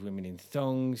a load of women in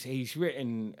thongs. He's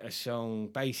written a song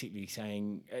basically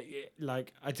saying,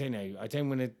 like, I don't know, I don't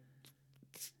want to,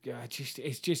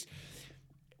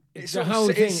 It's the whole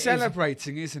thing it's is-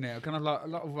 celebrating, isn't it? Kind of like a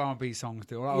lot of R&B songs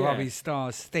do. A lot of Yeah. R&B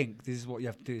stars think this is what you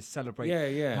have to do: is celebrate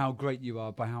Yeah. how great you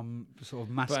are by how sort of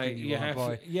But masculine you are.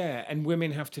 By and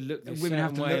women have to look this Women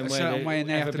have to certain way, look a and certain way, and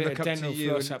they have a to bit look of up to dental you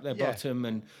floss and- up their yeah. bottom,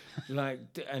 and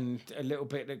and a little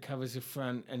bit that covers the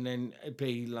front, and then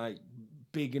be like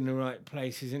big in the right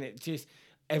places, and it just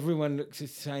everyone looks the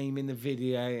same in the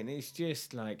video, and it's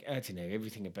just like, I don't know,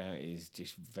 everything about it is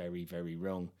just very, very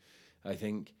wrong, I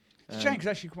think. It's a shame 'cause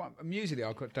actually, quite musically,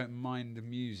 I don't mind the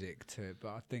music to it, but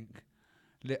I think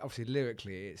obviously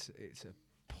lyrically, it's an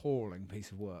appalling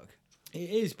piece of work. It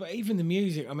is, but even the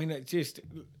music, I mean, it just,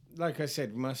 like I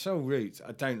said, my soul roots,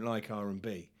 I don't like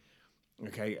R&B.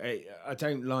 Okay, I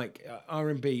don't like,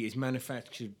 R&B is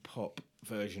manufactured pop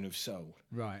version of soul,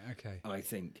 Right. Okay. I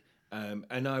think.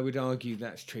 And I would argue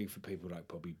that's true for people like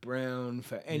Bobby Brown,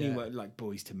 for anyone like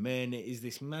Boyz II Men. It is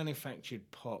this manufactured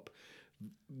pop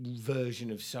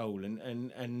version of soul,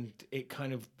 and it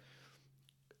kind of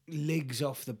legs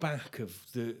off the back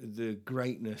of the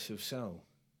greatness of soul.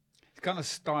 It's kind of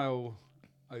style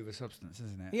over substance,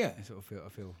 isn't it? Yeah. I sort of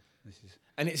feel this is.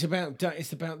 And it's about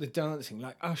the dancing.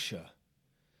 Like Usher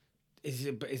is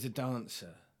a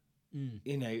dancer,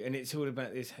 you know, and it's all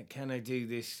about this. Can I do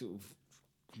this sort of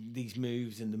these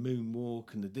moves and the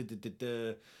moonwalk and the da da da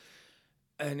da?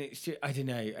 And it's just, I don't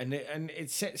know, and it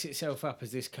sets itself up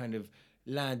as this kind of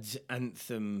lads'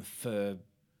 anthem for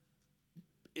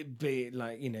it, be it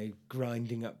like, you know,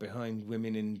 grinding up behind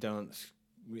women in dance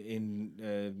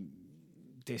in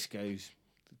discos.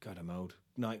 God, I'm old.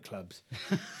 Nightclubs.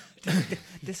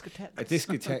 Discotheque.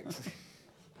 Discotheques.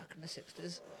 Back in the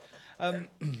 60s.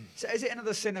 So is it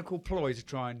another cynical ploy to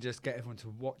try and just get everyone to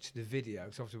watch the video?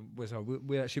 Because obviously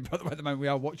we actually, by the way, at the moment we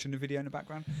are watching the video in the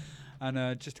background,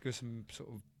 and just to give some sort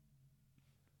of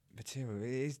material,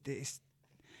 it's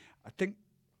I think.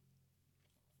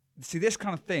 See this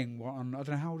kind of thing. I don't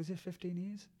know how old is it? 15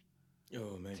 years.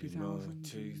 Oh, maybe 2000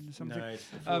 more. something? No, it's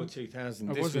before 2000.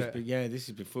 oh, This was it? this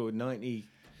is before 90.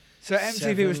 So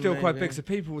MTV was still quite maybe. big, so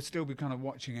people would still be kind of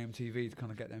watching MTV to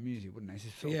kind of get their music, wouldn't they? It's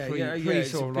sort of Yeah, pre, yeah, pre yeah.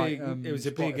 sort of like, It was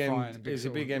a big, Spotify and it was a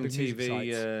sort of big music sites.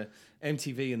 MTV,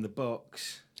 MTV in the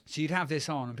box. So you'd have this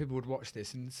on, and people would watch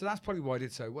this, and so that's probably why it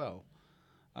did so well.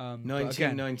 But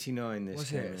again, 1999. This was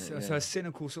came it? out, So, yeah. so a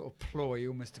cynical sort of ploy,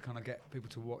 almost to kind of get people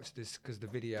to watch this because the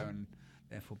video, and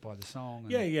therefore buy the song.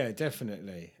 And Yeah,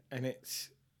 definitely. And it's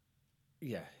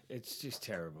just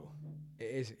terrible.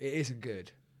 it isn't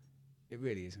good. It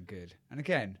really isn't good. And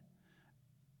again,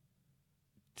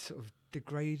 sort of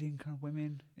degrading kind of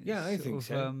women. Yeah, I It's think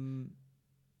sort of, so.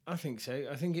 I think so.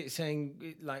 I think it's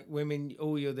saying, like, women,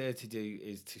 all you're there to do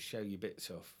is to show your bits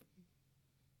off.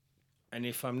 And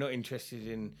if I'm not interested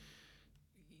in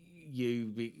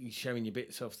you showing your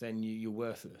bits off, then you're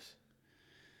worthless.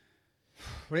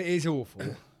 Well, it is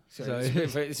awful. So,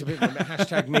 So- it's a bit of a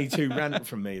hashtag Me Too rant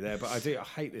from me there, but I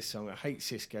hate this song. I hate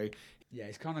Cisco. Yeah,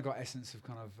 it's kind of got essence of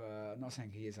kind of. I'm not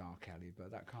saying he is R. Kelly,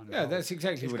 but that kind of. Yeah, that's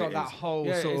exactly it's what got it that is. whole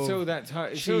yeah, sort it's of all that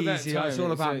time. It's all that cheesy, time. it's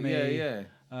all about me.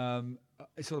 Yeah.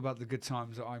 It's all about the good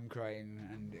times that I'm creating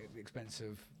and the expense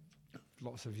of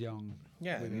lots of young.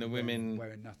 Yeah, women and the women.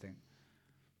 wearing nothing.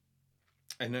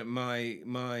 And that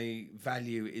my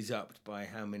value is upped by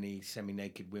how many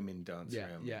semi-naked women dance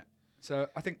around. Yeah. So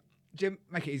I think, Jim,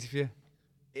 make it easy for you.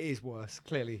 It is worse,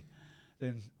 clearly,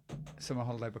 than Summer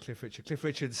Holiday by Cliff Richard. Cliff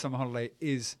Richard's Summer Holiday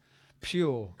is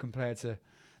pure compared to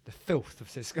the filth of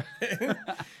Cisco.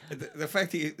 The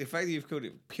fact that you've called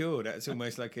it pure, that's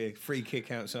almost like a free kick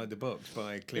outside the box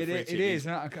by Cliff Richard. It is.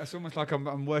 It's almost like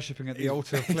I'm worshipping at the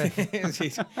altar of Cliff.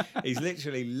 he's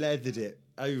literally leathered it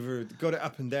over, got it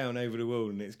up and down over the wall,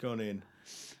 and it's gone in.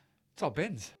 Top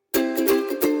bins.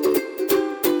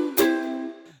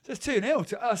 So it's 2-0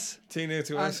 to us. 2-0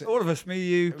 to And us. all of us, me,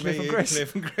 you, Cliff Me, and Chris.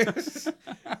 Cliff and Chris.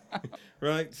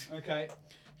 Right. Okay.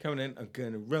 Coming in, I'm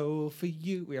gonna roll for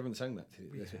you. We haven't sung that today.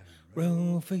 That's it.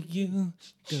 Roll for you,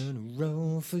 gonna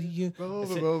roll for you. Roll,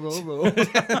 That's it. roll, roll,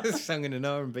 roll. Sung in an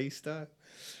R&B style.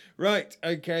 Right,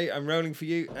 okay, I'm rolling for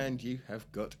you, and you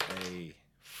have got a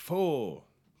 4.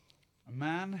 A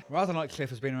man, rather like Cliff,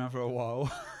 has been around for a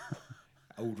while.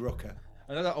 Old rocker.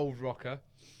 Another old rocker.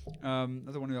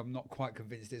 Another one who I'm not quite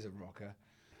convinced is a rocker.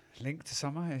 Linked to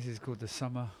summer. This is called The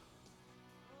Summer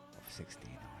of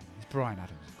 '69. It's Bryan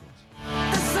Adams, of course.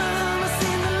 The summer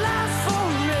seemed to last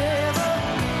forever,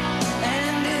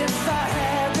 and if I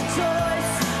had the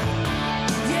choice,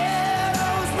 yeah,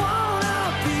 those won't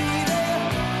all be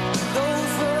there.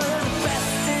 Those were the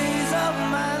best days of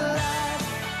my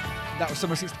life. That was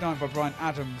Summer '69 by Bryan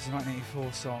Adams, a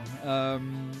 1984 song.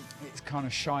 It's kind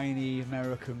of shiny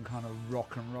American kind of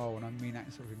rock and roll, and I mean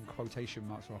that sort of in quotation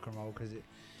marks rock and roll, because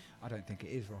I don't think it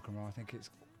is rock and roll. I think it's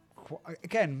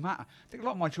again, Matt. I think a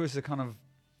lot of my choices are kind of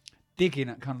digging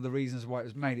at kind of the reasons why it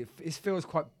was made. It feels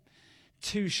quite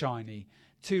too shiny,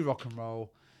 too rock and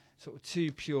roll, sort of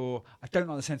too pure. I don't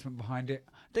like the sentiment behind it.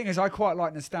 Thing is, I quite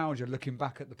like nostalgia, looking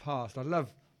back at the past. I love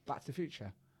Back to the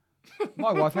Future.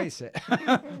 My wife hates it,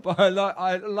 but I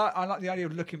like the idea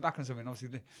of looking back on something.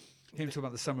 Obviously, him talking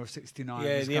about the summer of '69.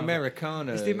 Yeah, the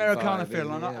Americana. It's the Americana vibe,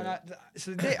 feel,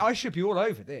 isn't it? so I should be all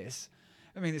over this.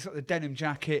 I mean, it's got the denim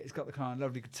jacket, it's got the kind of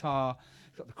lovely guitar,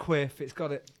 it's got the quiff, it's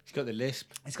got it. He's got the lisp.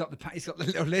 It's got the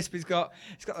little lisp. It's got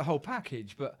the whole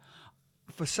package. But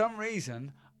for some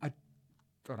reason, I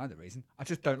don't know the reason. I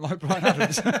just don't like Bryan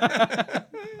Adams.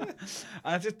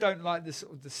 And I just don't like the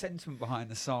sort of the sentiment behind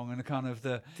the song and the kind of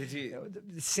the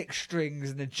 6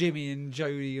 strings and the Jimmy and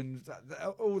Jody and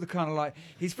all the kind of like.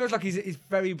 He feels like he's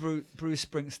very Bruce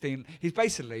Springsteen. He's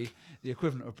basically the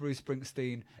equivalent of Bruce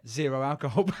Springsteen, 0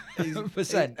 alcohol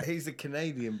percent. He's the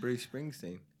Canadian Bruce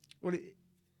Springsteen. Well,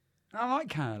 I like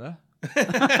Canada.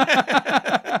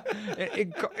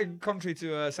 in contrary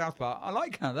to South Park, I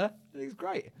like Canada. It's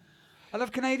great. I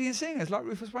love Canadian singers like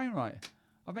Rufus Wainwright.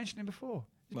 I've mentioned him before.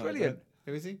 He's brilliant.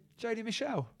 Who is he? Jodie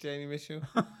Michelle. Janie Mitchell.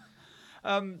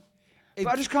 But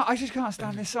I just can't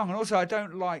stand this song, and also I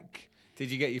don't like. Did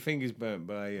you get your fingers burnt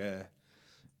by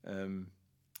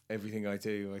Everything I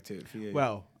Do It For You?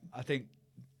 Well, I think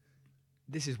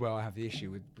this is where I have the issue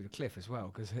with Cliff as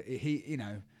well, because he, you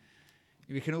know,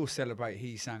 we can all celebrate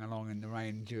he sang along in the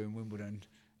rain during Wimbledon,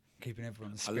 keeping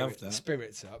everyone's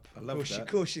spirits up. I love that. Of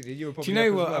course you did. You were probably. Do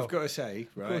you know up what as well. I've got to say?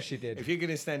 Right? Of course you did. If you're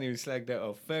going to stand here and slag that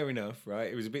off, fair enough, right?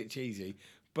 It was a bit cheesy,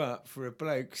 but for a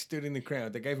bloke stood in the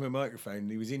crowd, they gave him a microphone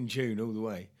and he was in tune all the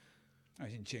way. Oh,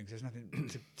 he's in tune 'cause there's nothing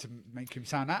to make him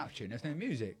sound out of tune. There's no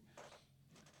music.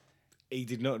 He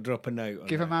did not drop a note on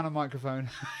Give that. a man a microphone,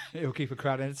 he'll keep a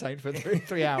crowd entertained for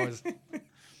 3 hours.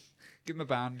 Give him a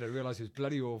band, they realise he was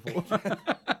bloody awful.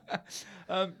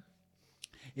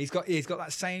 He's got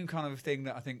that same kind of thing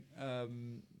that I think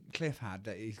Cliff had,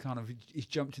 that he's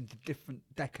jumped into different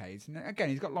decades, and again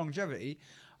he's got longevity.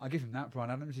 I give him that.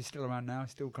 Bryan Adams, he's still around now,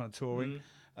 he's still kind of touring.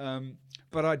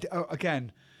 But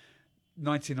again,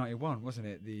 1991 wasn't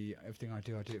it? The Everything I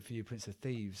Do It For You, Prince of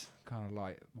Thieves, kind of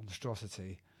like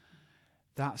monstrosity.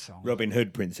 That song, Robin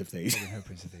Hood, Prince of Thieves. Robin Hood,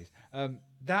 Prince of Thieves.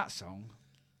 That song,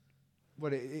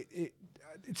 well, it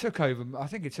took over. I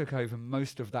think it took over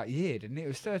most of that year, didn't it? It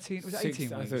was 13. It was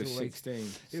 18 I weeks. thought it was or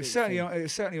 16. It was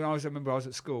certainly when I remember I was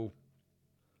at school,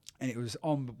 and it was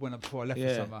on before I left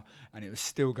for summer, and it was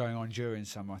still going on during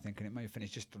summer, I think, and it may have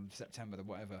finished just on September or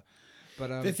whatever.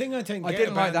 But the thing I didn't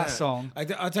like that song. I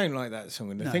don't like that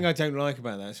song, and the thing I don't like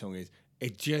about that song is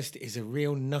it just is a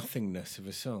real nothingness of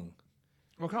a song.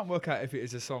 Well, I can't work out if it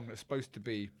is a song that's supposed to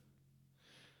be.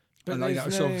 But like there's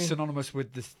that, sort of no- synonymous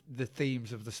with the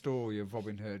themes of the story of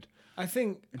Robin Hood, I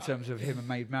think in terms of him and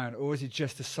Maid Marian, or is it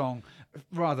just a song,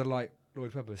 rather like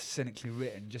Lloyd Webber, cynically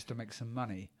written just to make some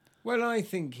money? Well, I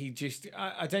think he just.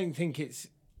 I don't think it's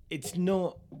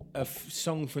not a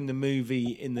song from the movie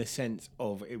in the sense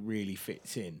of it really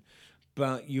fits in,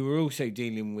 but you were also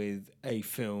dealing with a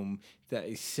film that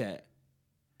is set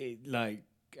like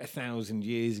 1,000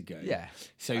 years ago. Yeah.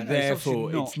 So I know, it's therefore,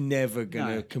 obviously not- it's never going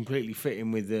to No. completely fit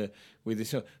in with the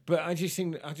song. But I just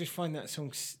find that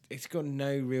song. It's got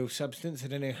no real substance. I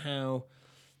don't know how.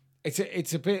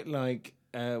 It's a bit like.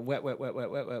 Wet, wet, wet, wet, wet,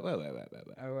 wet, wet, wet, wet, wet,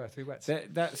 wet. Oh, 3 Wets.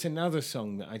 That's another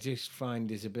song that I just find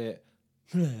is a bit,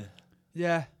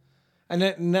 Yeah.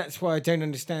 and that's why I don't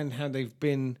understand how they've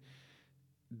been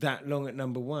that long at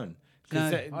number one. No,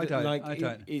 I don't. Like, I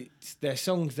don't. They're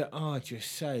songs that are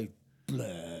just so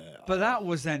blur. But that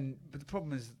was then. But the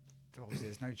problem is, obviously,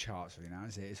 there's no charts really now,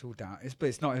 is it? It's all down. But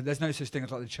it's not. There's no such thing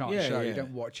as like the chart Yeah, show. yeah. You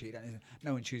don't watch it. You don't,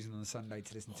 no one chooses on a Sunday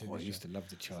to listen to. Oh, I this used show. to love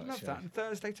the chart I love show. that. And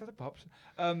Thursday to the Pops.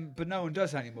 But no one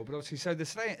does anymore. But obviously, so the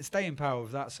staying power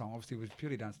of that song obviously was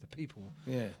purely down to the people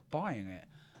Yeah. buying it.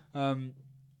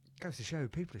 Goes to show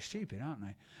people are stupid, aren't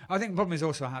they? I think the problem is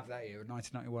also I had that year in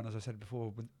 1991, as I said before,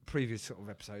 with previous sort of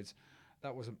episodes.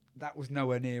 That was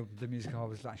nowhere near the music I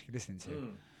was actually listening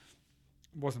to.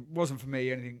 Wasn't for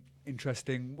me anything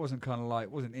interesting. Wasn't kind of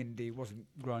like, wasn't indie, wasn't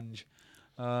grunge,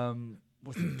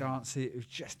 wasn't dancey. It was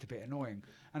just a bit annoying.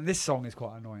 And this song is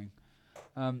quite annoying.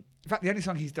 In fact, the only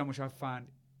song he's done which I found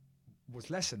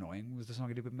was less annoying was the song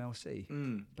he did with Mel C,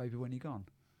 "Baby When You're Gone."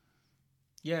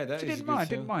 Yeah, that So is a good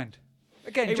didn't song. mind.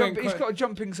 Again, He went he's quite- got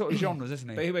jumping sort of genres, isn't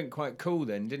he? But he went quite cool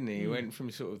then, didn't he? He went from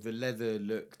sort of the leather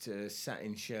look to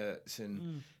satin shirts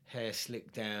and hair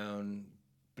slicked down,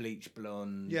 bleach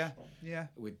blonde, yeah.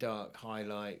 with dark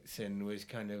highlights, and was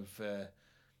kind of,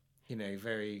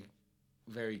 very,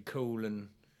 very cool and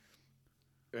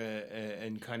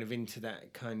kind of into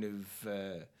that kind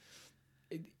of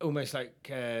almost like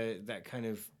that kind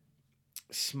of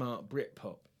smart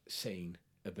Britpop scene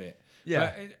a bit.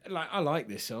 Yeah. But, I like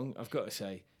this song, I've got to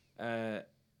say. I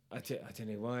don't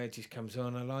know why, it just comes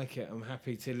on. I like it. I'm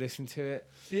happy to listen to it.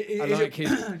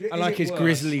 I like his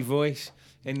grizzly voice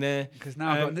in there. Because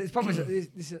now the problem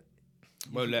is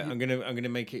Well, look, I'm gonna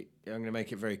make it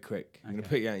very quick. I'm gonna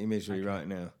put you out your misery right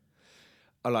now.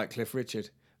 I like Cliff Richard.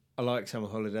 I like Summer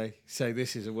Holiday. So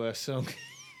this is a worse song.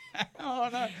 oh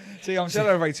no! See, I'm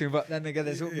celebrating, but then again,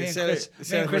 there's me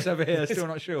and Chris over here still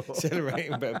not sure.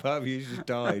 Celebrating, but a part of you just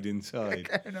died inside.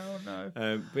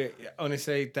 No. But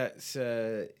honestly, that's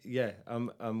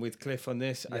I'm with Cliff on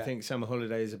this. I Yeah. think Summer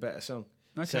Holiday is a better song.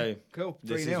 Okay, So cool.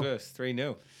 this is 3-0. worse.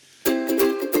 3-0.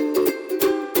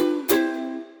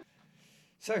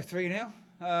 So 3-0.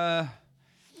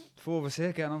 4 of us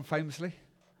here getting on famously.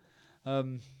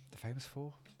 The famous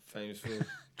 4: Famous for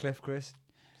Cliff, Chris,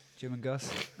 Jim, and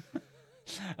Gus.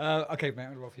 Okay, mate, I'm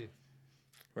gonna roll for you.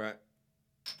 right.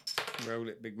 Roll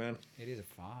it, big man. It is a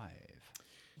 5.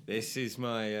 This is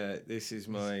my. This is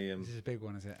a big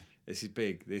one, is it? This is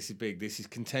big. This is big. This is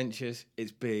contentious.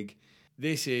 It's big.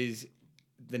 This is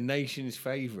the nation's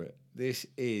favourite. This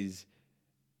is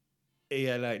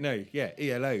ELO. No, yeah,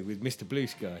 ELO with Mr. Blue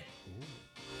Sky.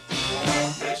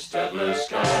 Mr. Blue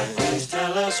Sky, please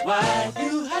tell us why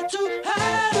you had to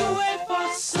hide away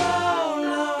for so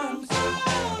long.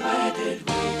 Where did we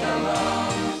go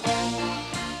wrong?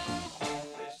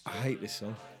 I hate this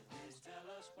song.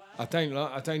 I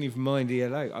don't even mind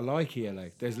ELO. I like ELO.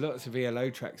 There's lots of ELO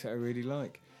tracks that I really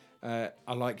like. I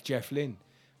like Jeff Lynne.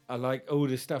 I like all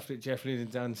the stuff that Jeff Lynne has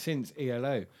done since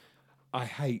ELO. I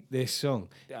hate this song.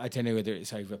 I don't know whether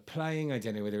it's overplaying. I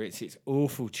don't know whether it's its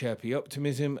awful chirpy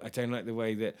optimism. I don't like the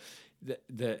way that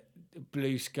the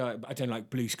Blue Sky. I don't like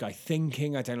Blue Sky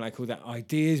thinking. I don't like all the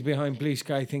ideas behind Blue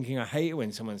Sky thinking. I hate it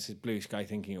when someone says Blue Sky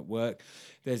thinking at work.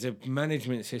 There's a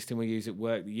management system we use at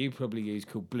work that you probably use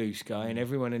called Blue Sky, and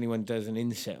anyone does an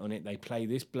inset on it, they play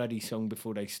this bloody song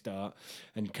before they start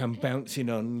and come bouncing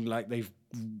on like they've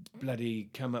bloody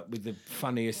come up with the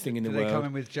funniest thing in the Do world. they come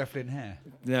in with Jeff Lynne hair?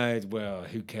 No, well,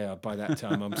 who cares? By that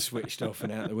time, I'm switched off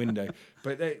and out the window.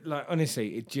 But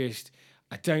honestly, it just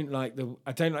I don't like the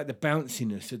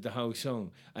bounciness of the whole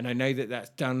song, and I know that that's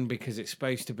done because it's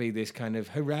supposed to be this kind of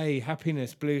hooray,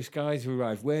 happiness, blue skies have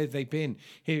arrived. Where have they been?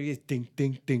 Here he is, ding,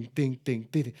 ding, ding, ding, ding,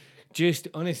 ding. Just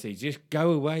honestly, just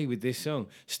go away with this song.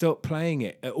 Stop playing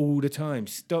it all the time.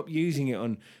 Stop using it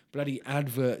on bloody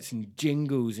adverts and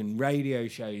jingles and radio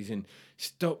shows, and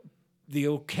stop the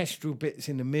orchestral bits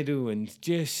in the middle, and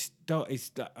just stop.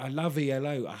 I love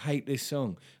ELO. I hate this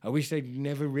song. I wish they'd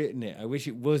never written it. I wish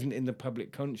it wasn't in the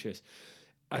public conscious.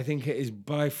 I think it is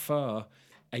by far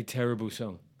a terrible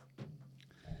song.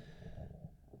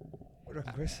 What do you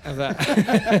reckon, Chris? How's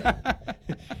that?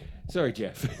 Sorry,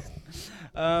 Jeff.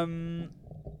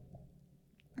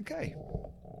 Okay.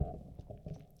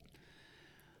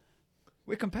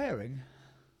 We're comparing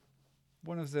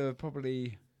one of the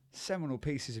probably seminal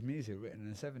pieces of music written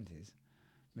in the 70s,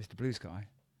 Mr. Blue Sky,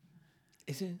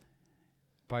 Is it?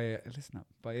 by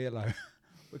ELO.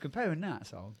 We're comparing that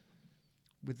song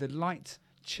with the light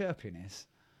chirpiness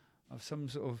of some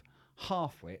sort of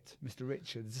half-wit, Mr.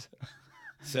 Richards.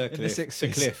 Sir In the Cliff. 60s. Sir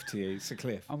Cliff to you. Sir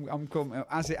Cliff. I'm calling,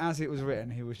 as it was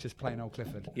written, he was just plain old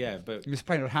Clifford. Yeah, but He was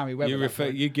plain old Harry Webber.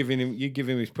 you give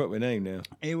him his proper name now.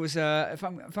 It was if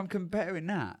I'm comparing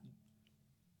that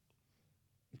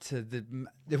to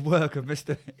the work of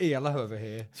Mr. ELO over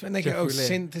here. It's when they get all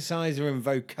Jeffrey Lynne. synthesizer and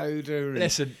vocoder. And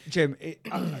Listen, Jim,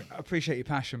 I appreciate your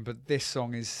passion, but this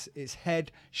song is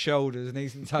head, shoulders,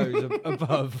 knees and toes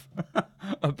above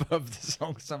the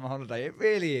song Summer Holiday. It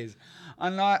really is.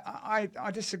 And I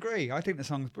disagree. I think the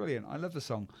song's brilliant. I love the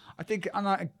song. I think,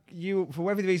 for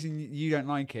whatever the reason you don't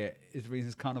like it, is the reason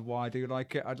it's kind of why I do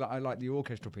like it. I like the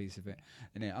orchestral piece of it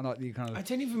in it. I like the kind of. I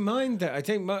don't even mind that. I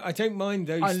don't mind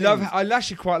those. I things. I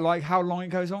actually quite like how long it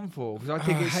goes on for, because I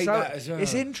think I it's hate so that as well.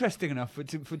 it's interesting enough for it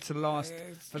to last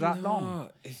for that long.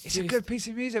 It's a good piece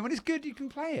of music. When it's good, you can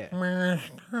play it.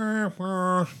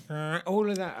 All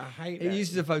of that, I hate. It that.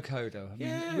 uses a vocoder. I mean,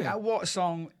 Yeah. what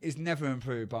song is never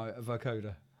improved by a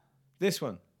vocoder? This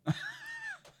one.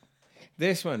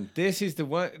 This one. This is the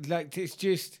one. Like, it's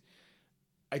just.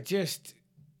 I just.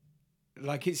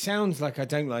 Like, it sounds like I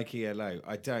don't like ELO.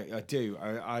 I don't. I do.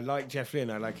 I like Jeff Lynne.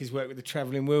 I like his work with the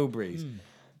Travelling Wilburys.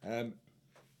 I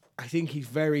think he's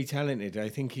very talented. I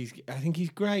think he's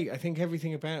great. I think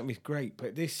everything about him is great.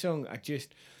 But this song, I've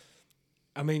just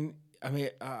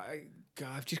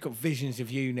got visions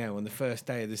of you now on the first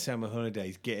day of the summer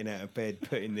holidays, getting out of bed,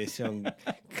 putting this song,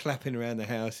 clapping around the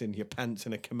house in your pants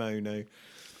and a kimono.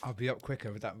 I'll be up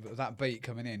quicker with that beat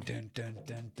coming in. Dun, dun,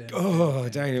 dun, dun, Oh,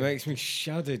 dun, dang, it makes me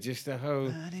shudder, just the whole...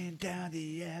 running down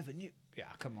the avenue. Yeah,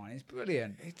 come on, it's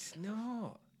brilliant. It's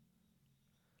not.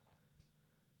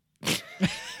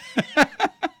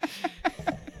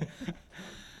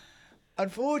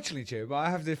 Unfortunately, Jim, I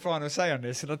have the final say on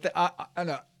this, and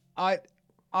I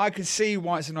can see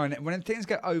why it's annoying. When things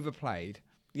get overplayed,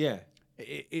 Yeah.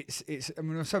 it's. I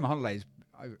mean, summer holidays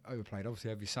overplayed.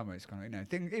 Obviously, every summer it's kind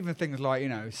of even things like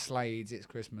Slades, It's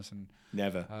Christmas, and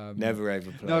Never. Never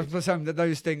overplayed. no, but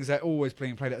those things they're always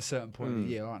being played at a certain point of the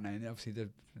year, aren't they? And obviously, the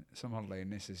summer holiday,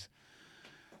 and this is.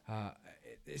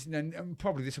 And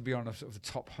probably this will be on a sort of the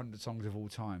top 100 songs of all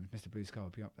time. Mr. Blue Sky will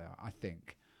be up there, I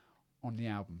think, on the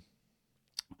album.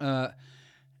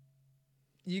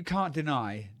 You can't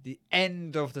deny the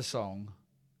end of the song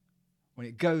when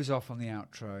it goes off on the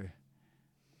outro.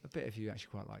 A bit of you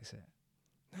actually quite likes it.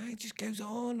 No, it just goes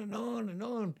on and on and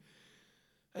on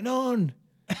and on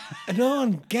and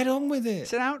on. Get on with it.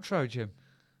 It's an outro, Jim.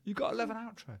 You've got to love an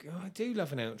outro. I do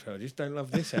love an outro. I just don't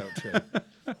love this outro.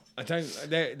 I don't.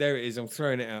 There it is. I'm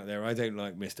throwing it out there. I don't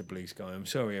like Mr. Blue Sky. I'm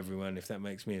sorry, everyone, if that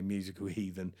makes me a musical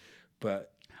heathen.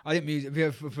 But I think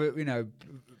music, for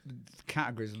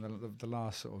categories in the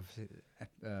last sort of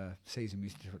season, we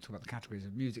used to talk about the categories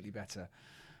of musically better,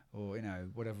 or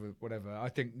whatever. I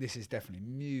think this is definitely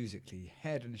musically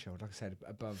head and shoulder, like I said,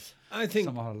 above I think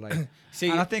Summer Holiday. See,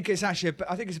 and I think it's actually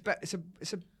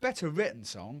it's a better written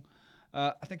song.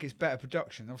 I think it's better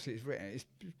production. Obviously,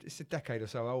 it's a decade or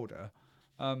so older.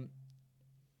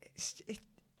 It's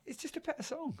just a better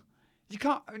song. You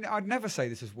can't. I mean, I'd never say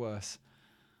this is worse.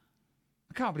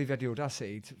 I can't believe he had the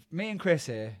audacity. Me and Chris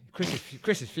here.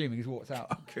 Chris is fuming. He's walked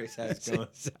out. Chris has gone.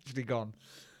 He's actually gone.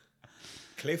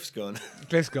 Cliff's gone.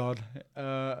 Cliff's gone.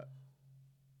 No,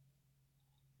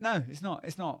 it's not.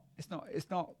 It's not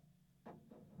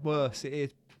worse. It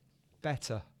is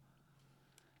better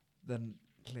than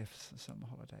Cliff's Summer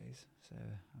Holidays. So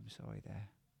I'm sorry there.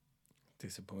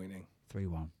 Disappointing.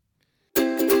 3-1.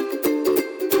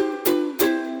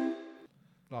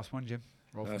 Last one, Jim.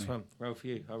 Roll for Last me. one. Roll for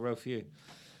you. I'll roll for you.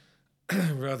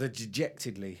 Rather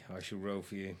dejectedly, I shall roll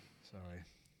for you. Sorry.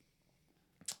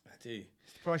 I do.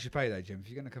 It's the price you pay, though, Jim. If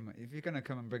you're gonna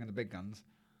come and bring in the big guns.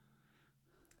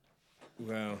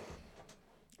 Well,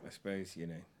 I suppose,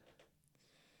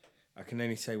 I can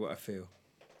only say what I feel.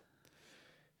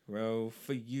 Roll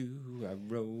for you, I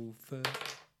roll for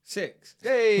 6.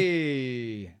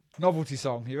 Hey! Novelty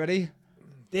song. You ready?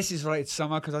 This is related to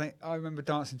summer because I remember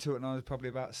dancing to it when I was probably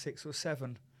about 6 or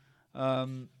 7,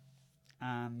 and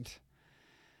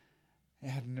it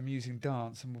had an amusing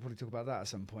dance, and we'll probably talk about that at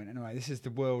some point. Anyway, this is the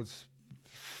world's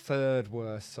 3rd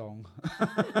worst song.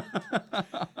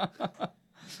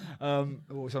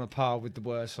 It's on a par with the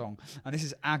worst song, and this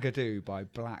is Agadoo by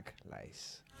Black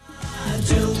Lace.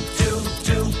 Do,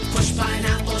 push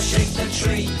pineapple, shake the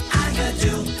tree.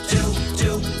 Agadoo,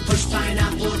 do, push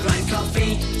pineapple, grind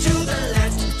coffee. To the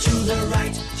left, to the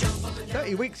right, jump up and down.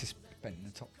 30 weeks it's been in the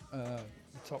top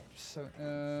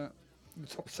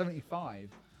 75.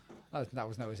 That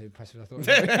was not as impressive as I thought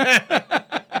it would be.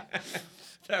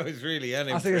 That was really I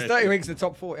unimpressive. think it's 30 weeks in the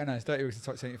top 40. No, it's 30 weeks in the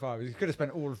top 75. You could have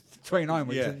spent all 29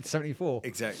 weeks in 74.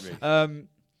 Exactly.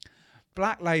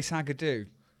 Black Lace Agadoo.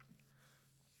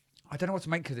 I don't know what to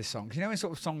make of this song. 'Cause in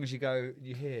sort of songs you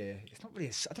hear, it's not really.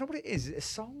 I don't know what it is. Is it a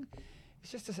song?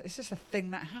 It's just a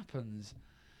thing that happens.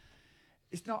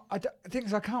 It's not.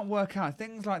 Things I can't work out.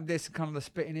 Things like this, kind of the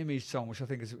Spitting Image song, which I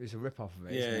think is a rip off of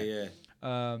it. Isn't it? Yeah.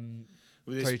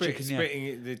 Well, the Sorry, Chicken,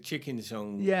 yeah. the chicken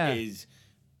song Yeah. is.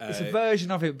 It's a version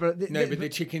of it, but But the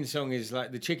chicken song is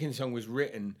like the chicken song was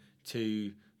written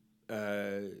to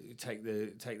take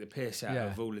the piss out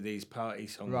Yeah. of all of these party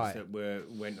songs Right. that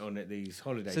went on at these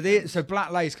holiday. So camps. so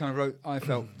Black Lace kind of wrote, I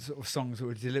felt, sort of songs that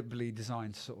were deliberately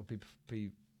designed to sort of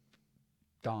be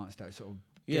danced out, sort of.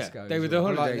 Yeah, discos they were or- the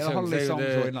but, holiday the songs. holiday They were songs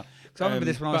the, were in, like, 'cause I remember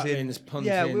this when I was in. Buttons,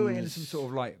 Yeah, we were in Pontins. some sort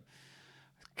of like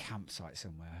campsite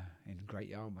somewhere in Great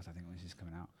Yarmouth, I think, when this is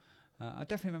coming out. I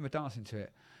definitely remember dancing to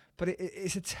it, but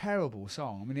it's a terrible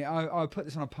song. I mean, I put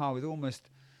this on a par with almost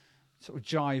sort of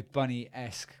Jive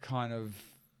Bunny-esque kind of,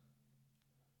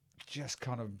 just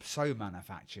kind of so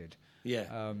manufactured.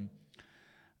 Yeah.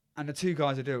 And the two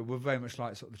guys who do it were very much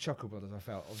like sort of the Chuckle Brothers, I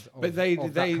felt. But they'd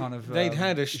they'd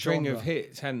had a string genre. of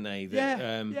hits, hadn't they? That,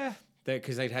 Yeah.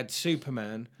 Because they'd had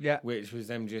Superman, Yeah. which was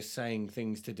them just saying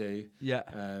things to do. Yeah.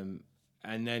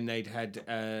 And then they'd had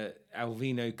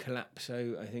Alvino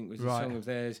Collapso, I think was the Right. song of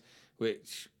theirs,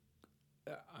 which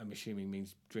I'm assuming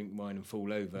means drink wine and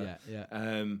fall over. Yeah.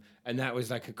 And that was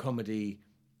like a comedy.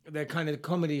 They're kind of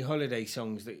comedy holiday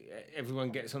songs that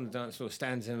everyone gets on the dance floor,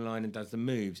 stands in a line and does the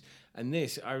moves. And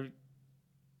this, I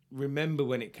remember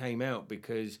when it came out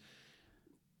because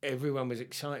everyone was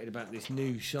excited about this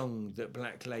new song that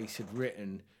Black Lace had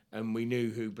written, and we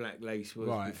knew who Black Lace was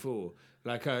Right. before.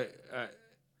 Like,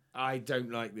 I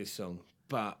don't like this song,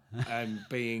 but I'm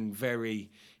being very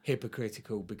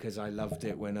hypocritical because I loved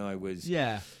it when I was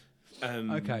Yeah.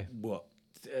 Okay.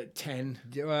 10,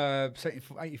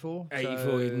 84?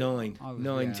 84, 9, I was-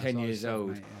 9, yeah, 10 so I was years 7,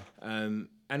 old. 8,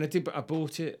 And I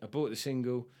bought it. I bought the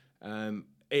single. It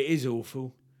is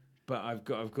awful, but I've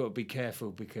got to be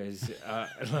careful because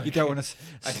like, You don't want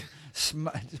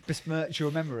to besmirch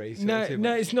your memories. No,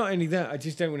 it's not only that. I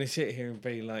just don't want to sit here and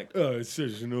be like, "Oh, it's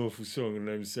such an awful song," and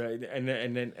I'm saying, and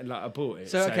then like I bought it.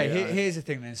 So okay, here's the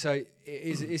thing then. So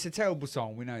it's a terrible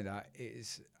song. We know that it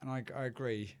is, and I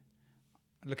agree.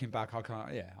 Looking back,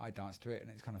 I danced to it,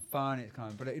 and it's kind of fun. It's kind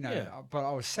of, but but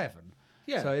I was 7.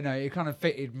 Yeah. So it kind of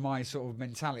fitted my sort of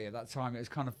mentality at that time. It was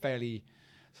kind of fairly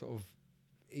sort of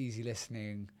easy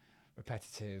listening,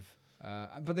 repetitive.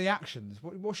 But the actions.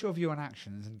 What's your view on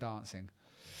actions and dancing?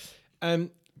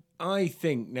 I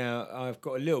think now I've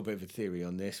got a little bit of a theory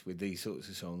on this with these sorts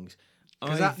of songs.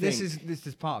 Because this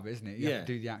is part of it, isn't it? You Yeah. have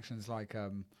to do the actions like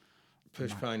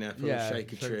push pineapple,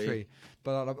 shake a shake tree.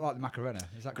 But like the Macarena,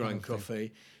 is that kind grind of thing?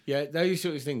 coffee. Yeah, those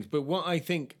sorts of things. But what I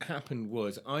think happened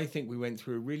was I think we went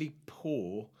through a really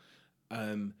poor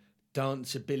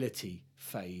danceability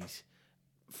phase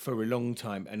for a long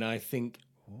time. And I think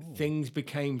things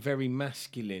became very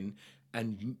masculine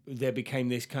and there became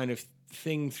this kind of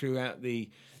thing throughout the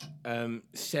late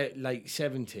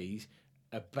 70s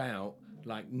about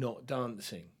like not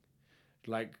dancing.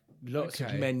 Like lots of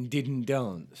Okay. men didn't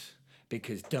dance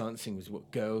because dancing was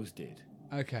what girls did.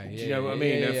 Okay. Do you know what I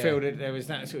mean? I feel that there was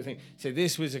that sort of thing. So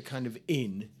this was a kind of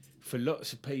in for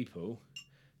lots of people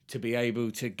to be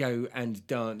able to go and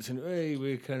dance and, hey,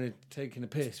 we're kind of taking a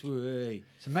piss. Hey.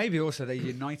 So maybe also they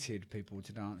united people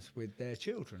to dance with their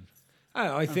children. Oh,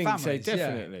 I And think so, families, yeah.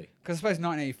 definitely. Because I suppose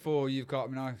 1984, you've got,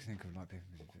 I think of like,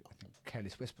 I think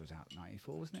Careless Whisper was out in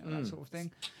 94, wasn't it? Or that sort of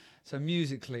thing. So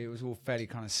musically, it was all fairly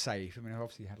kind of safe. I mean,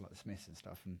 obviously you had like the Smiths and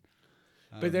stuff. And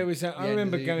But there was that, I yeah,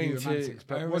 remember the going Romantics, to,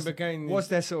 but I remember going. Was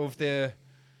there sort of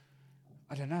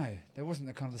I don't know, there wasn't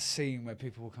the kind of scene where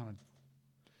people were kind of,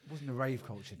 wasn't the rave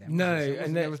culture then? No, was it? So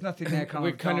and there was nothing there kind we're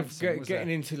of kind of dancing, was getting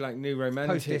there? into like new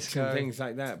romantics Post-disco. and things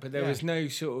like that. But there Yeah. was no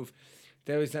sort of,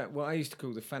 there was that what I used to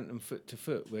call the phantom foot to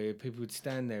foot, where people would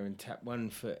stand there and tap one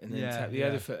foot and then Yeah, tap the yeah.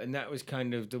 other foot, and that was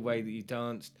kind of the way that you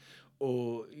danced.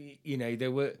 Or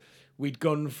we'd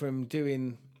gone from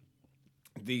doing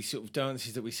these sort of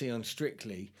dances that we see on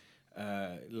Strictly,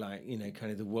 like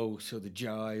kind of the waltz or the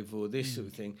jive or this sort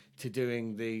of thing, to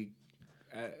doing the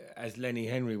as Lenny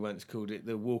Henry once called it,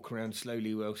 the walk around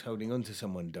slowly whilst holding on to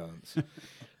someone dance.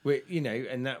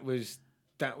 And that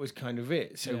was kind of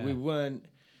it. So Yeah. we weren't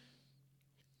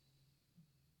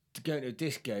going to a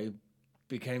disco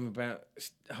became about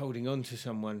holding on to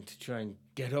someone to try and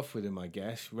get off with them, I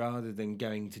guess, rather than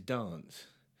going to dance,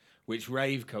 which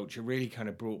rave culture really kind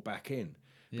of brought back in.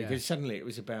 Yeah. Because suddenly it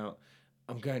was about,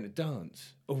 I'm going to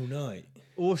dance all night.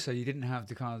 Also, you didn't have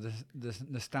the kind of the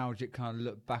nostalgic kind of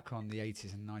look back on the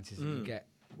 80s and 90s that you get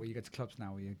where you go to clubs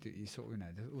now where you sort of,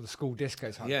 all the school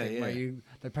disco type thing where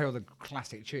they play all the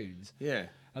classic tunes. Yeah.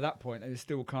 At that point, it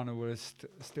still kind of was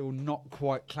still not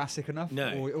quite classic enough. No.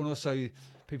 And also,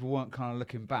 people weren't kind of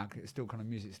looking back. It's still kind of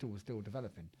music still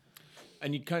developing.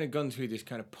 And you'd kind of gone through this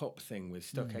kind of pop thing with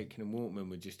Stock Aitken and Walkman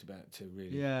were just about to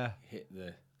really hit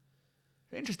the...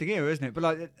 Interesting era, isn't it? But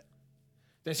like,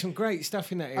 There's some great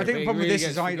stuff in that. I think the problem with this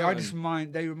is I forgotten.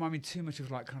 just they remind me too much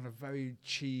of like kind of very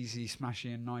cheesy,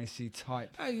 smashy and nicey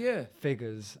type Oh yeah,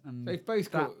 figures, and they've both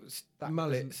that- got that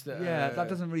mullets. doesn't- That that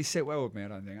doesn't really sit well with me. I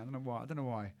don't think. I don't know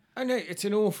why. I know it's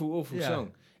an awful Yeah.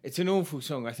 song. It's an awful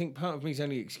song. I think part of me is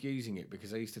only excusing it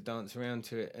because I used to dance around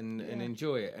to it and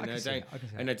enjoy it, and I I can see don't it, I can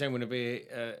see and I don't want to be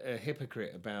a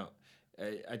hypocrite about.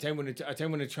 I don't want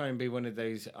to try and be one of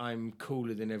those I'm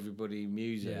cooler than everybody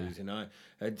musos. Yeah. And I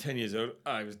at 10 years old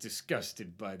I was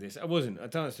disgusted by this. I wasn't. I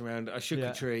danced around. I shook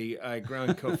Yeah. a tree. I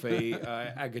ground coffee.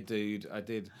 I agadooed. I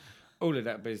did all of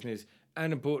that business.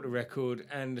 And I bought the record.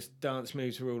 And the dance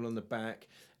moves were all on the back.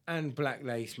 And Black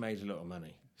Lace made a lot of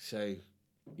money. So,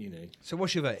 you know. So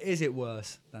what's your vote? Is it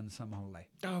worse than Summer Holiday?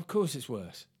 Oh, of course it's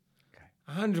worse. Okay.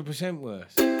 100%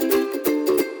 worse.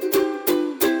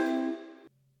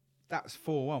 That was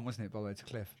 4-1, wasn't it? By the way, to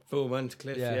Cliff. 4-1 to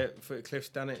Cliff. Yeah. Yeah. Cliff's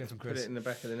done it. Cliff and Put Chris. it in the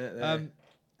back of the net there.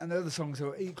 And the other songs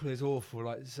are equally as awful.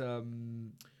 Like it's,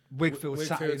 Wigfield Wigfield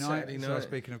Saturday Saturday Night. So Night.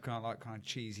 speaking of kind of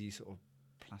cheesy sort of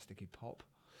plasticky pop.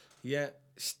 Yeah.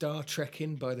 Star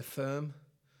Trekking by The Firm.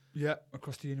 Yeah,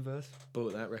 Across the Universe.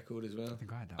 Bought that record as well. I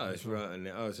think I had that. I one was as well. right on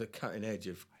it. I was a cutting edge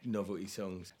of novelty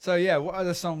songs. So yeah, what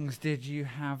other songs did you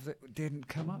have that didn't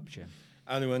come up, Jim?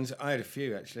 Other ones, I had a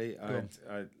few actually. Go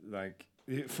I like.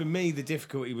 For me, the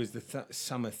difficulty was the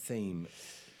summer theme.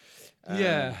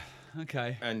 Yeah.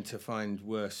 Okay. And to find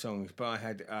worse songs, but I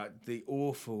had the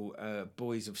awful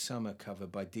 "Boys of Summer" cover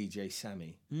by DJ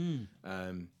Sammy,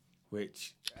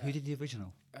 which Who did the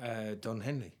original? Don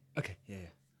Henley. Okay. Yeah.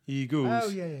 Eagles. Oh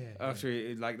yeah. After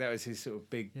it, like that was his sort of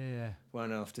big Yeah.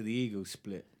 one after the Eagles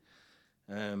split.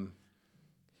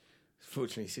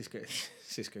 Fortunately,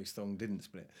 Cisco's song didn't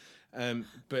split.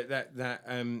 But that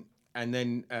and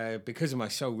then because of my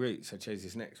soul roots, I chose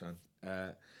this next one.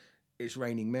 It's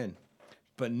Raining Men,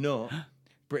 but not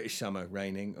British Summer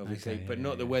Raining, obviously, Okay, but yeah,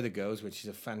 not the yeah. Weather Girls, which is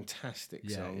a fantastic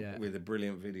Yeah, song yeah. with a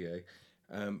brilliant video.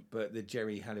 But the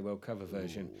Jerry Halliwell cover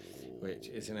version, which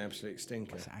is an absolute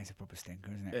stinker. That is a proper stinker,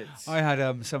 isn't it? It's- I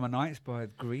had Summer Nights by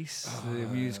Grease, the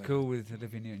musical with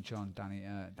Olivia Newton-John, Danny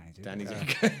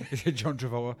John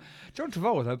Travolta. John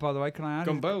Travolta, though, by the way, can I add?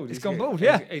 Gone bold. It's He's gone good. bold,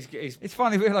 yeah. He's It's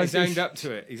finally realised aimed up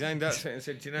to it. He's aimed up to it and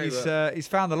said, "Do you know what? he's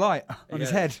found the light on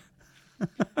his Yeah. head.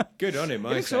 Good on him, He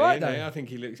I looks say. all right, you know, though. I think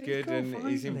he looks He's good gone and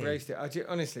he's finally. embraced it.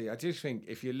 Honestly, I just think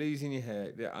if you're losing your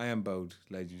hair, I am bold,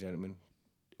 ladies and gentlemen,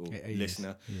 or He is.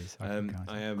 listener. He is. I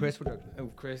am. Chris, what do Oh,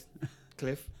 Chris,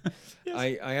 Cliff.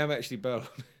 I am actually bold,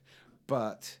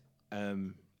 but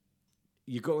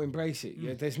you've got to embrace it.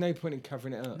 Yeah, there's no point in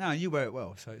covering it up. No, you wear it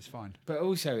well, so it's fine. But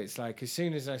also, it's like as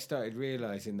soon as I started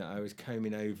realising that I was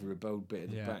combing over a bold bit at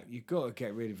the Yeah. back, you've got to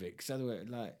get rid of it. Because otherwise,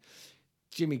 like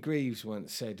Jimmy Greaves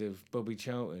once said of Bobby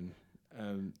Charlton,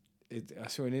 I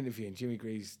saw an interview and Jimmy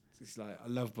Greaves is like, I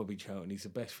love Bobby Charlton. He's the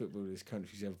best footballer this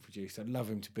country's ever produced. I love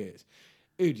him to bits.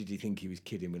 Who did he think he was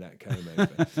kidding with that comb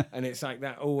over? And it's like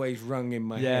that always rung in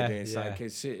my Yeah, head. It's yeah.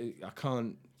 like, I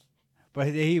can't. But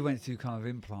he went through kind of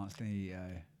implants, didn't he,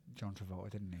 John Travolta,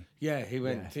 didn't he? Yeah, he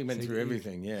went Yeah. through So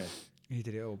everything. Yeah, He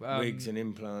did it all. But, wigs and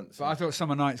implants. But I thought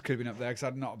Summer Nights could have been up there because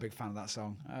I'm not a big fan of that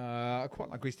song. I quite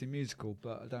like Grease the Musical,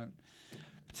 but I don't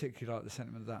particularly like the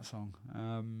sentiment of that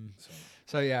song.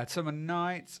 So yeah, Summer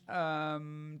Nights. I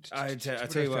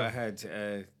tell you what, I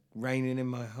had Raining in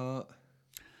My Heart.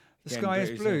 The Again, Sky is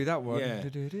British Blue, song. that one. Yeah.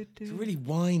 It's really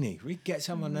whiny. Really gets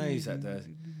on my nose, that does.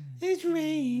 It's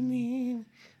raining.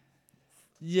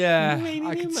 Yeah, Raining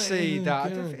I in could my see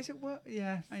heart, that. yeah. Is it work?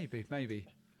 Yeah, maybe.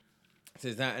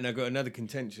 Says that, and I've got another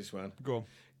contentious one. Go on.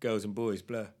 Girls and Boys,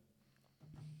 Blur.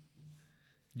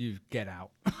 You get out.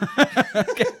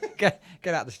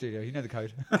 get out the studio. You know the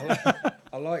code.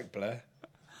 I like Blur.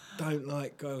 Don't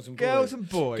like Girls and Boys. Girls and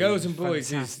Boys. Girls and Boys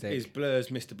Fantastic. is Blur's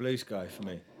Mr. Blue Sky for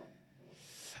me.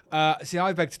 See,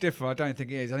 I beg to differ. I don't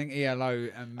think it is. I think ELO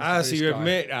and Mr. Ah, Blue so you Sky-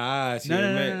 admit. So you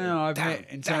admit. No. I Damn, admit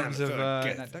in damn, terms I of thought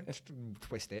I'd no, get- don't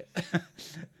twist it.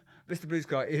 Mr. Blue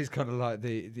Sky is kind of like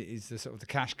is the sort of the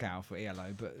cash cow for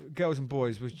ELO, but Girls and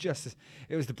Boys was just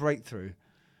it was the breakthrough.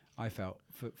 I felt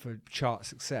for chart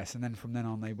success, and then from then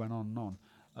on they went on and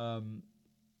on.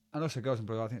 And also Girls and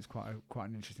Boys, I think it's quite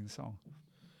an interesting song.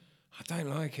 I don't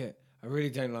like it. I really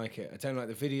don't like it. I don't like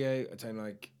the video. I don't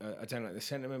like the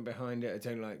sentiment behind it. I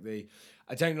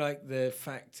don't like the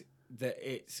fact that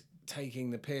it's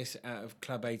taking the piss out of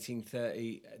Club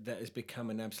 1830 that has become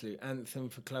an absolute anthem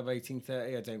for Club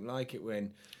 1830. I don't like it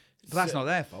when. But that's not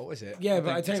their fault, is it? Yeah,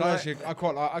 but I don't so like- actually, I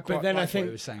quite like. But then I what he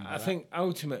think was saying about I that. think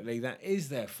ultimately that is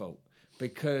their fault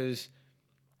because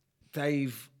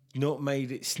they've not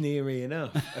made it sneery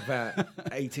enough about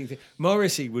 18.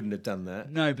 Morrissey wouldn't have done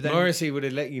that. No, but then- Morrissey would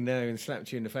have let you know and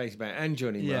slapped you in the face about it, and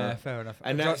Johnny Yeah, Marr. fair enough.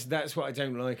 And Because that's what I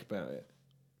don't like about it.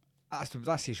 that's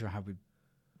the issue I had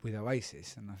with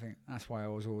Oasis, and I think that's why I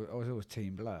was always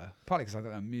Team Blur. Partly because I thought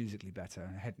they were musically better,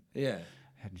 and head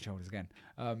and shoulders again.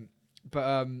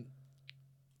 But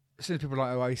as soon as people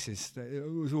like Oasis, it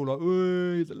was all like,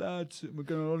 "Oi, the lads, we're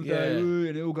going on holiday," Yeah.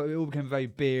 and it all became very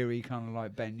beery, kind of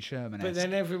like Ben Sherman. But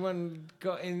then everyone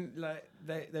got in, like,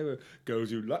 they were girls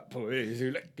who like boys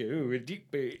who let go with deep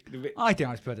beat. I think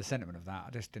I preferred the sentiment of that. I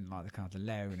just didn't like the kind of the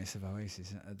lariness of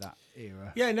Oasis at that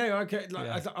era. Yeah, no, I get, like,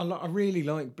 Yeah. I really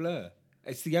like Blur.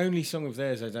 It's the only song of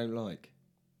theirs I don't like.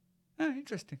 Oh,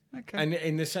 interesting. Okay. And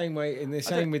in the same way,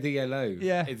 with ELO,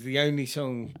 Yeah. it's the only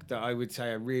song that I would say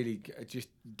I really just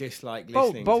dislike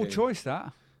bold listening to. choice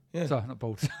that. Yeah. Sorry, not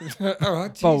bold. All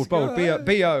right, bold. go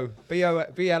B-O, on.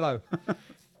 B-L-O.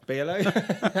 BLO.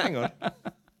 Hang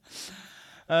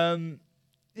on.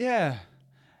 Yeah,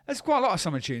 there's quite a lot of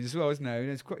summer tunes as well, isn't there?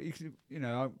 There's quite,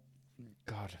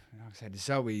 God, like I said,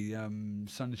 Zoe,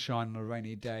 Sunshine on a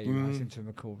Rainy Day. I seem to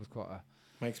recall was quite a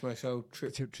Makes my soul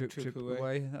trip trip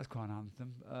away. That's quite an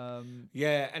anthem.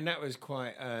 Yeah, and that was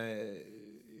quite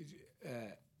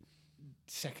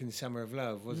Second Summer of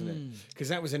Love, wasn't it? Because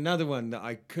that was another one that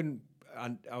I couldn't.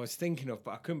 I was thinking of,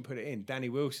 but I couldn't put it in. Danny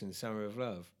Wilson's Summer of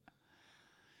Love.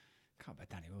 Can't bet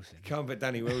Danny Wilson. Can't put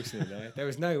Danny Wilson in there. There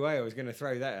was no way I was going to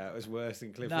throw that out as worse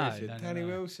than Cliff Richard. No, Danny no.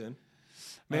 Wilson.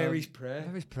 Mary's Prayer.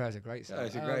 Mary's Prayer's a great song. That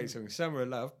was a great song. Summer of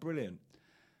Love, brilliant.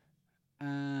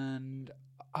 And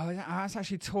I was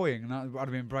actually toying, and I'd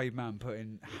have been Brave Man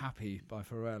putting Happy by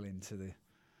Pharrell into the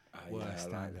worst.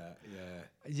 Yeah, I like out. that. Yeah.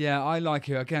 Yeah, I like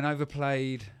it. Again,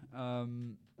 overplayed. I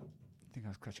think I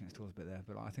was clutching its towards a bit there,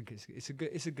 but I think it's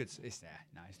there.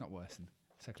 No, it's not worse than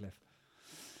Sir Cliff.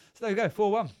 So there you go,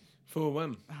 4-1.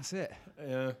 4-1. That's it.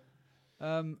 Yeah.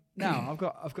 Now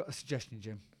I've got a suggestion,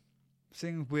 Jim.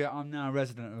 Seeing I'm now a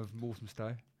resident of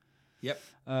Walthamstow. Yep.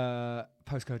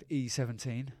 Postcode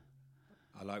E17.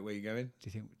 I like where you're going. Do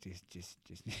you think? Just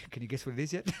can you guess what it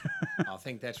is yet? I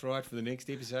think that's right for the next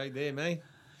episode there, mate.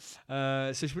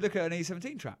 So should we look at an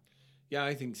E17 track? Yeah,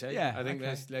 I think so. Yeah, I think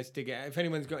okay. let's dig it out. If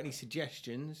anyone's got any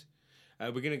suggestions,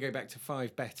 we're going to go back to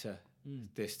 5 Better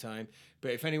this time.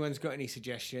 But if anyone's got any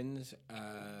suggestions,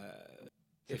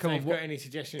 if come on, they've got any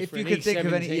suggestions If for you an could E17 think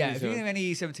of any, if you song, think of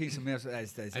any E17 something else,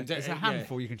 there's a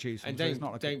handful you can choose from. and so it's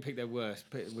not like don't pick their worst.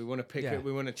 We want to pick Yeah. it.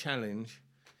 We want to challenge.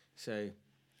 So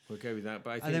we'll go with that. But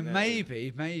I think and then that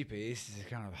maybe this is a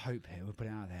kind of hope here. We'll put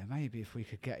it out there. Maybe if we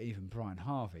could get even Brian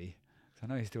Harvey, 'cause I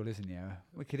know he still lives in the area,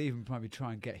 we could even probably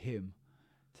try and get him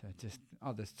to just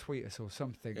others tweet us or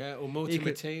something. yeah, or He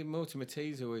could- Mortimer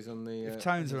T's always on the. If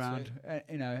Tone's on the around,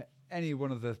 tweet. any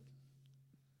one of the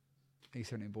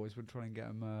E17 boys would try and get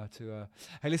them to.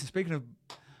 Hey, listen. Speaking of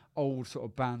old sort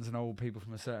of bands and old people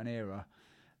from a certain era,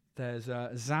 there's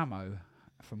Zamo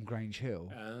from Grange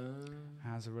Hill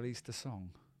has released a song.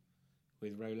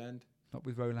 With Roland. Not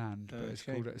with Roland, but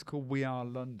it's called We Are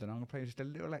London. I'm going to play just a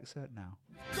little excerpt now.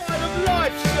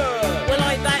 Well,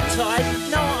 ain't that tight?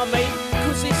 Know what I mean?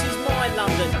 Because this is my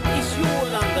London. It's your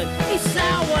London. It's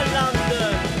our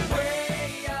London.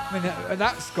 I mean,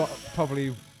 that's got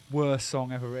probably worst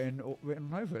song ever written all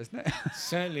over, isn't it?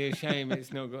 Certainly a shame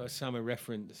it's not got a summer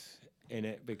reference in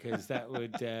it, because that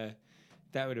would have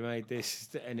made this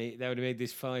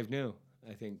 5-0.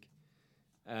 I think.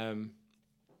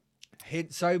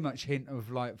 So much hint of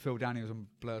like Phil Daniels and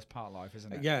Blur's Part Life,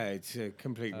 isn't it? Yeah, it's a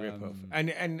complete rip-off.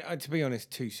 And to be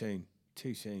honest, too soon.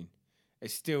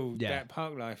 It's still that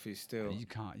Park Life is still You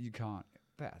can't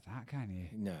better that, can you?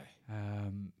 no.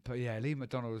 But yeah, Lee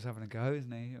McDonald was having a go,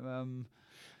 isn't he?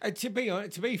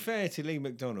 To be fair to Lee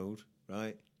McDonald,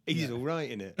 right? He's all right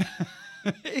in it.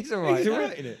 He's all right. He's all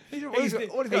right in it. All he's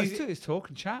got to do is talk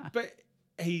and chat. But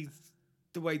the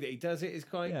way that he does it is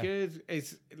quite good.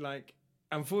 It's like,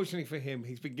 unfortunately for him,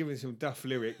 he's been given some Duff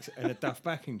lyrics and a Duff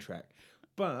backing track.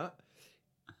 But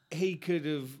he could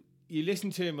have. You listen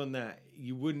to him on that,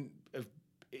 you wouldn't have.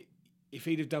 If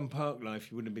he'd have done Park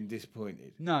Life, you wouldn't have been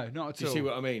disappointed. No, not at Do all. you see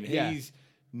what I mean? Yeah. He's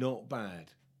not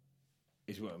bad,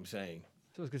 is what I'm saying.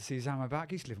 It's always good to see Zamo back.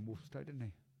 He used to live in Walthamstow, didn't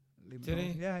he? Lee Did he?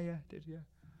 McDonald. Yeah, did, yeah.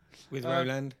 With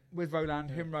Roland. With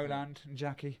Roland, Roland and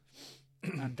Jackie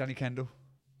and Danny Kendall.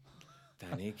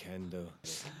 Danny Kendall.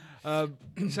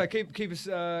 So keep us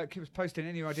posting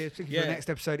any ideas, particularly for the next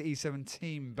episode,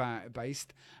 E17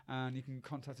 based, and you can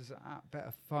contact us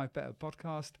at 5 Better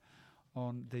Podcast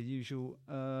on the usual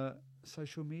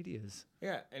social medias.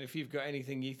 Yeah, and if you've got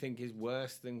anything you think is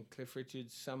worse than Cliff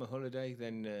Richard's Summer Holiday,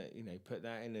 then put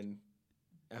that in and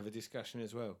have a discussion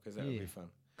as well, because that would be fun.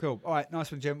 Cool. All right,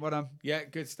 nice one, Jim. Well done. Yeah,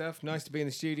 good stuff. Nice to be in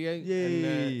the studio.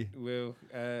 Yay.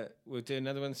 And we'll do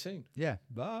another one soon. Yeah.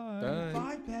 Bye. Bye.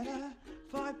 Five better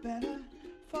podcast.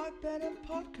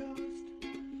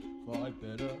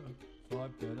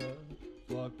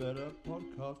 Five better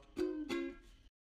podcast.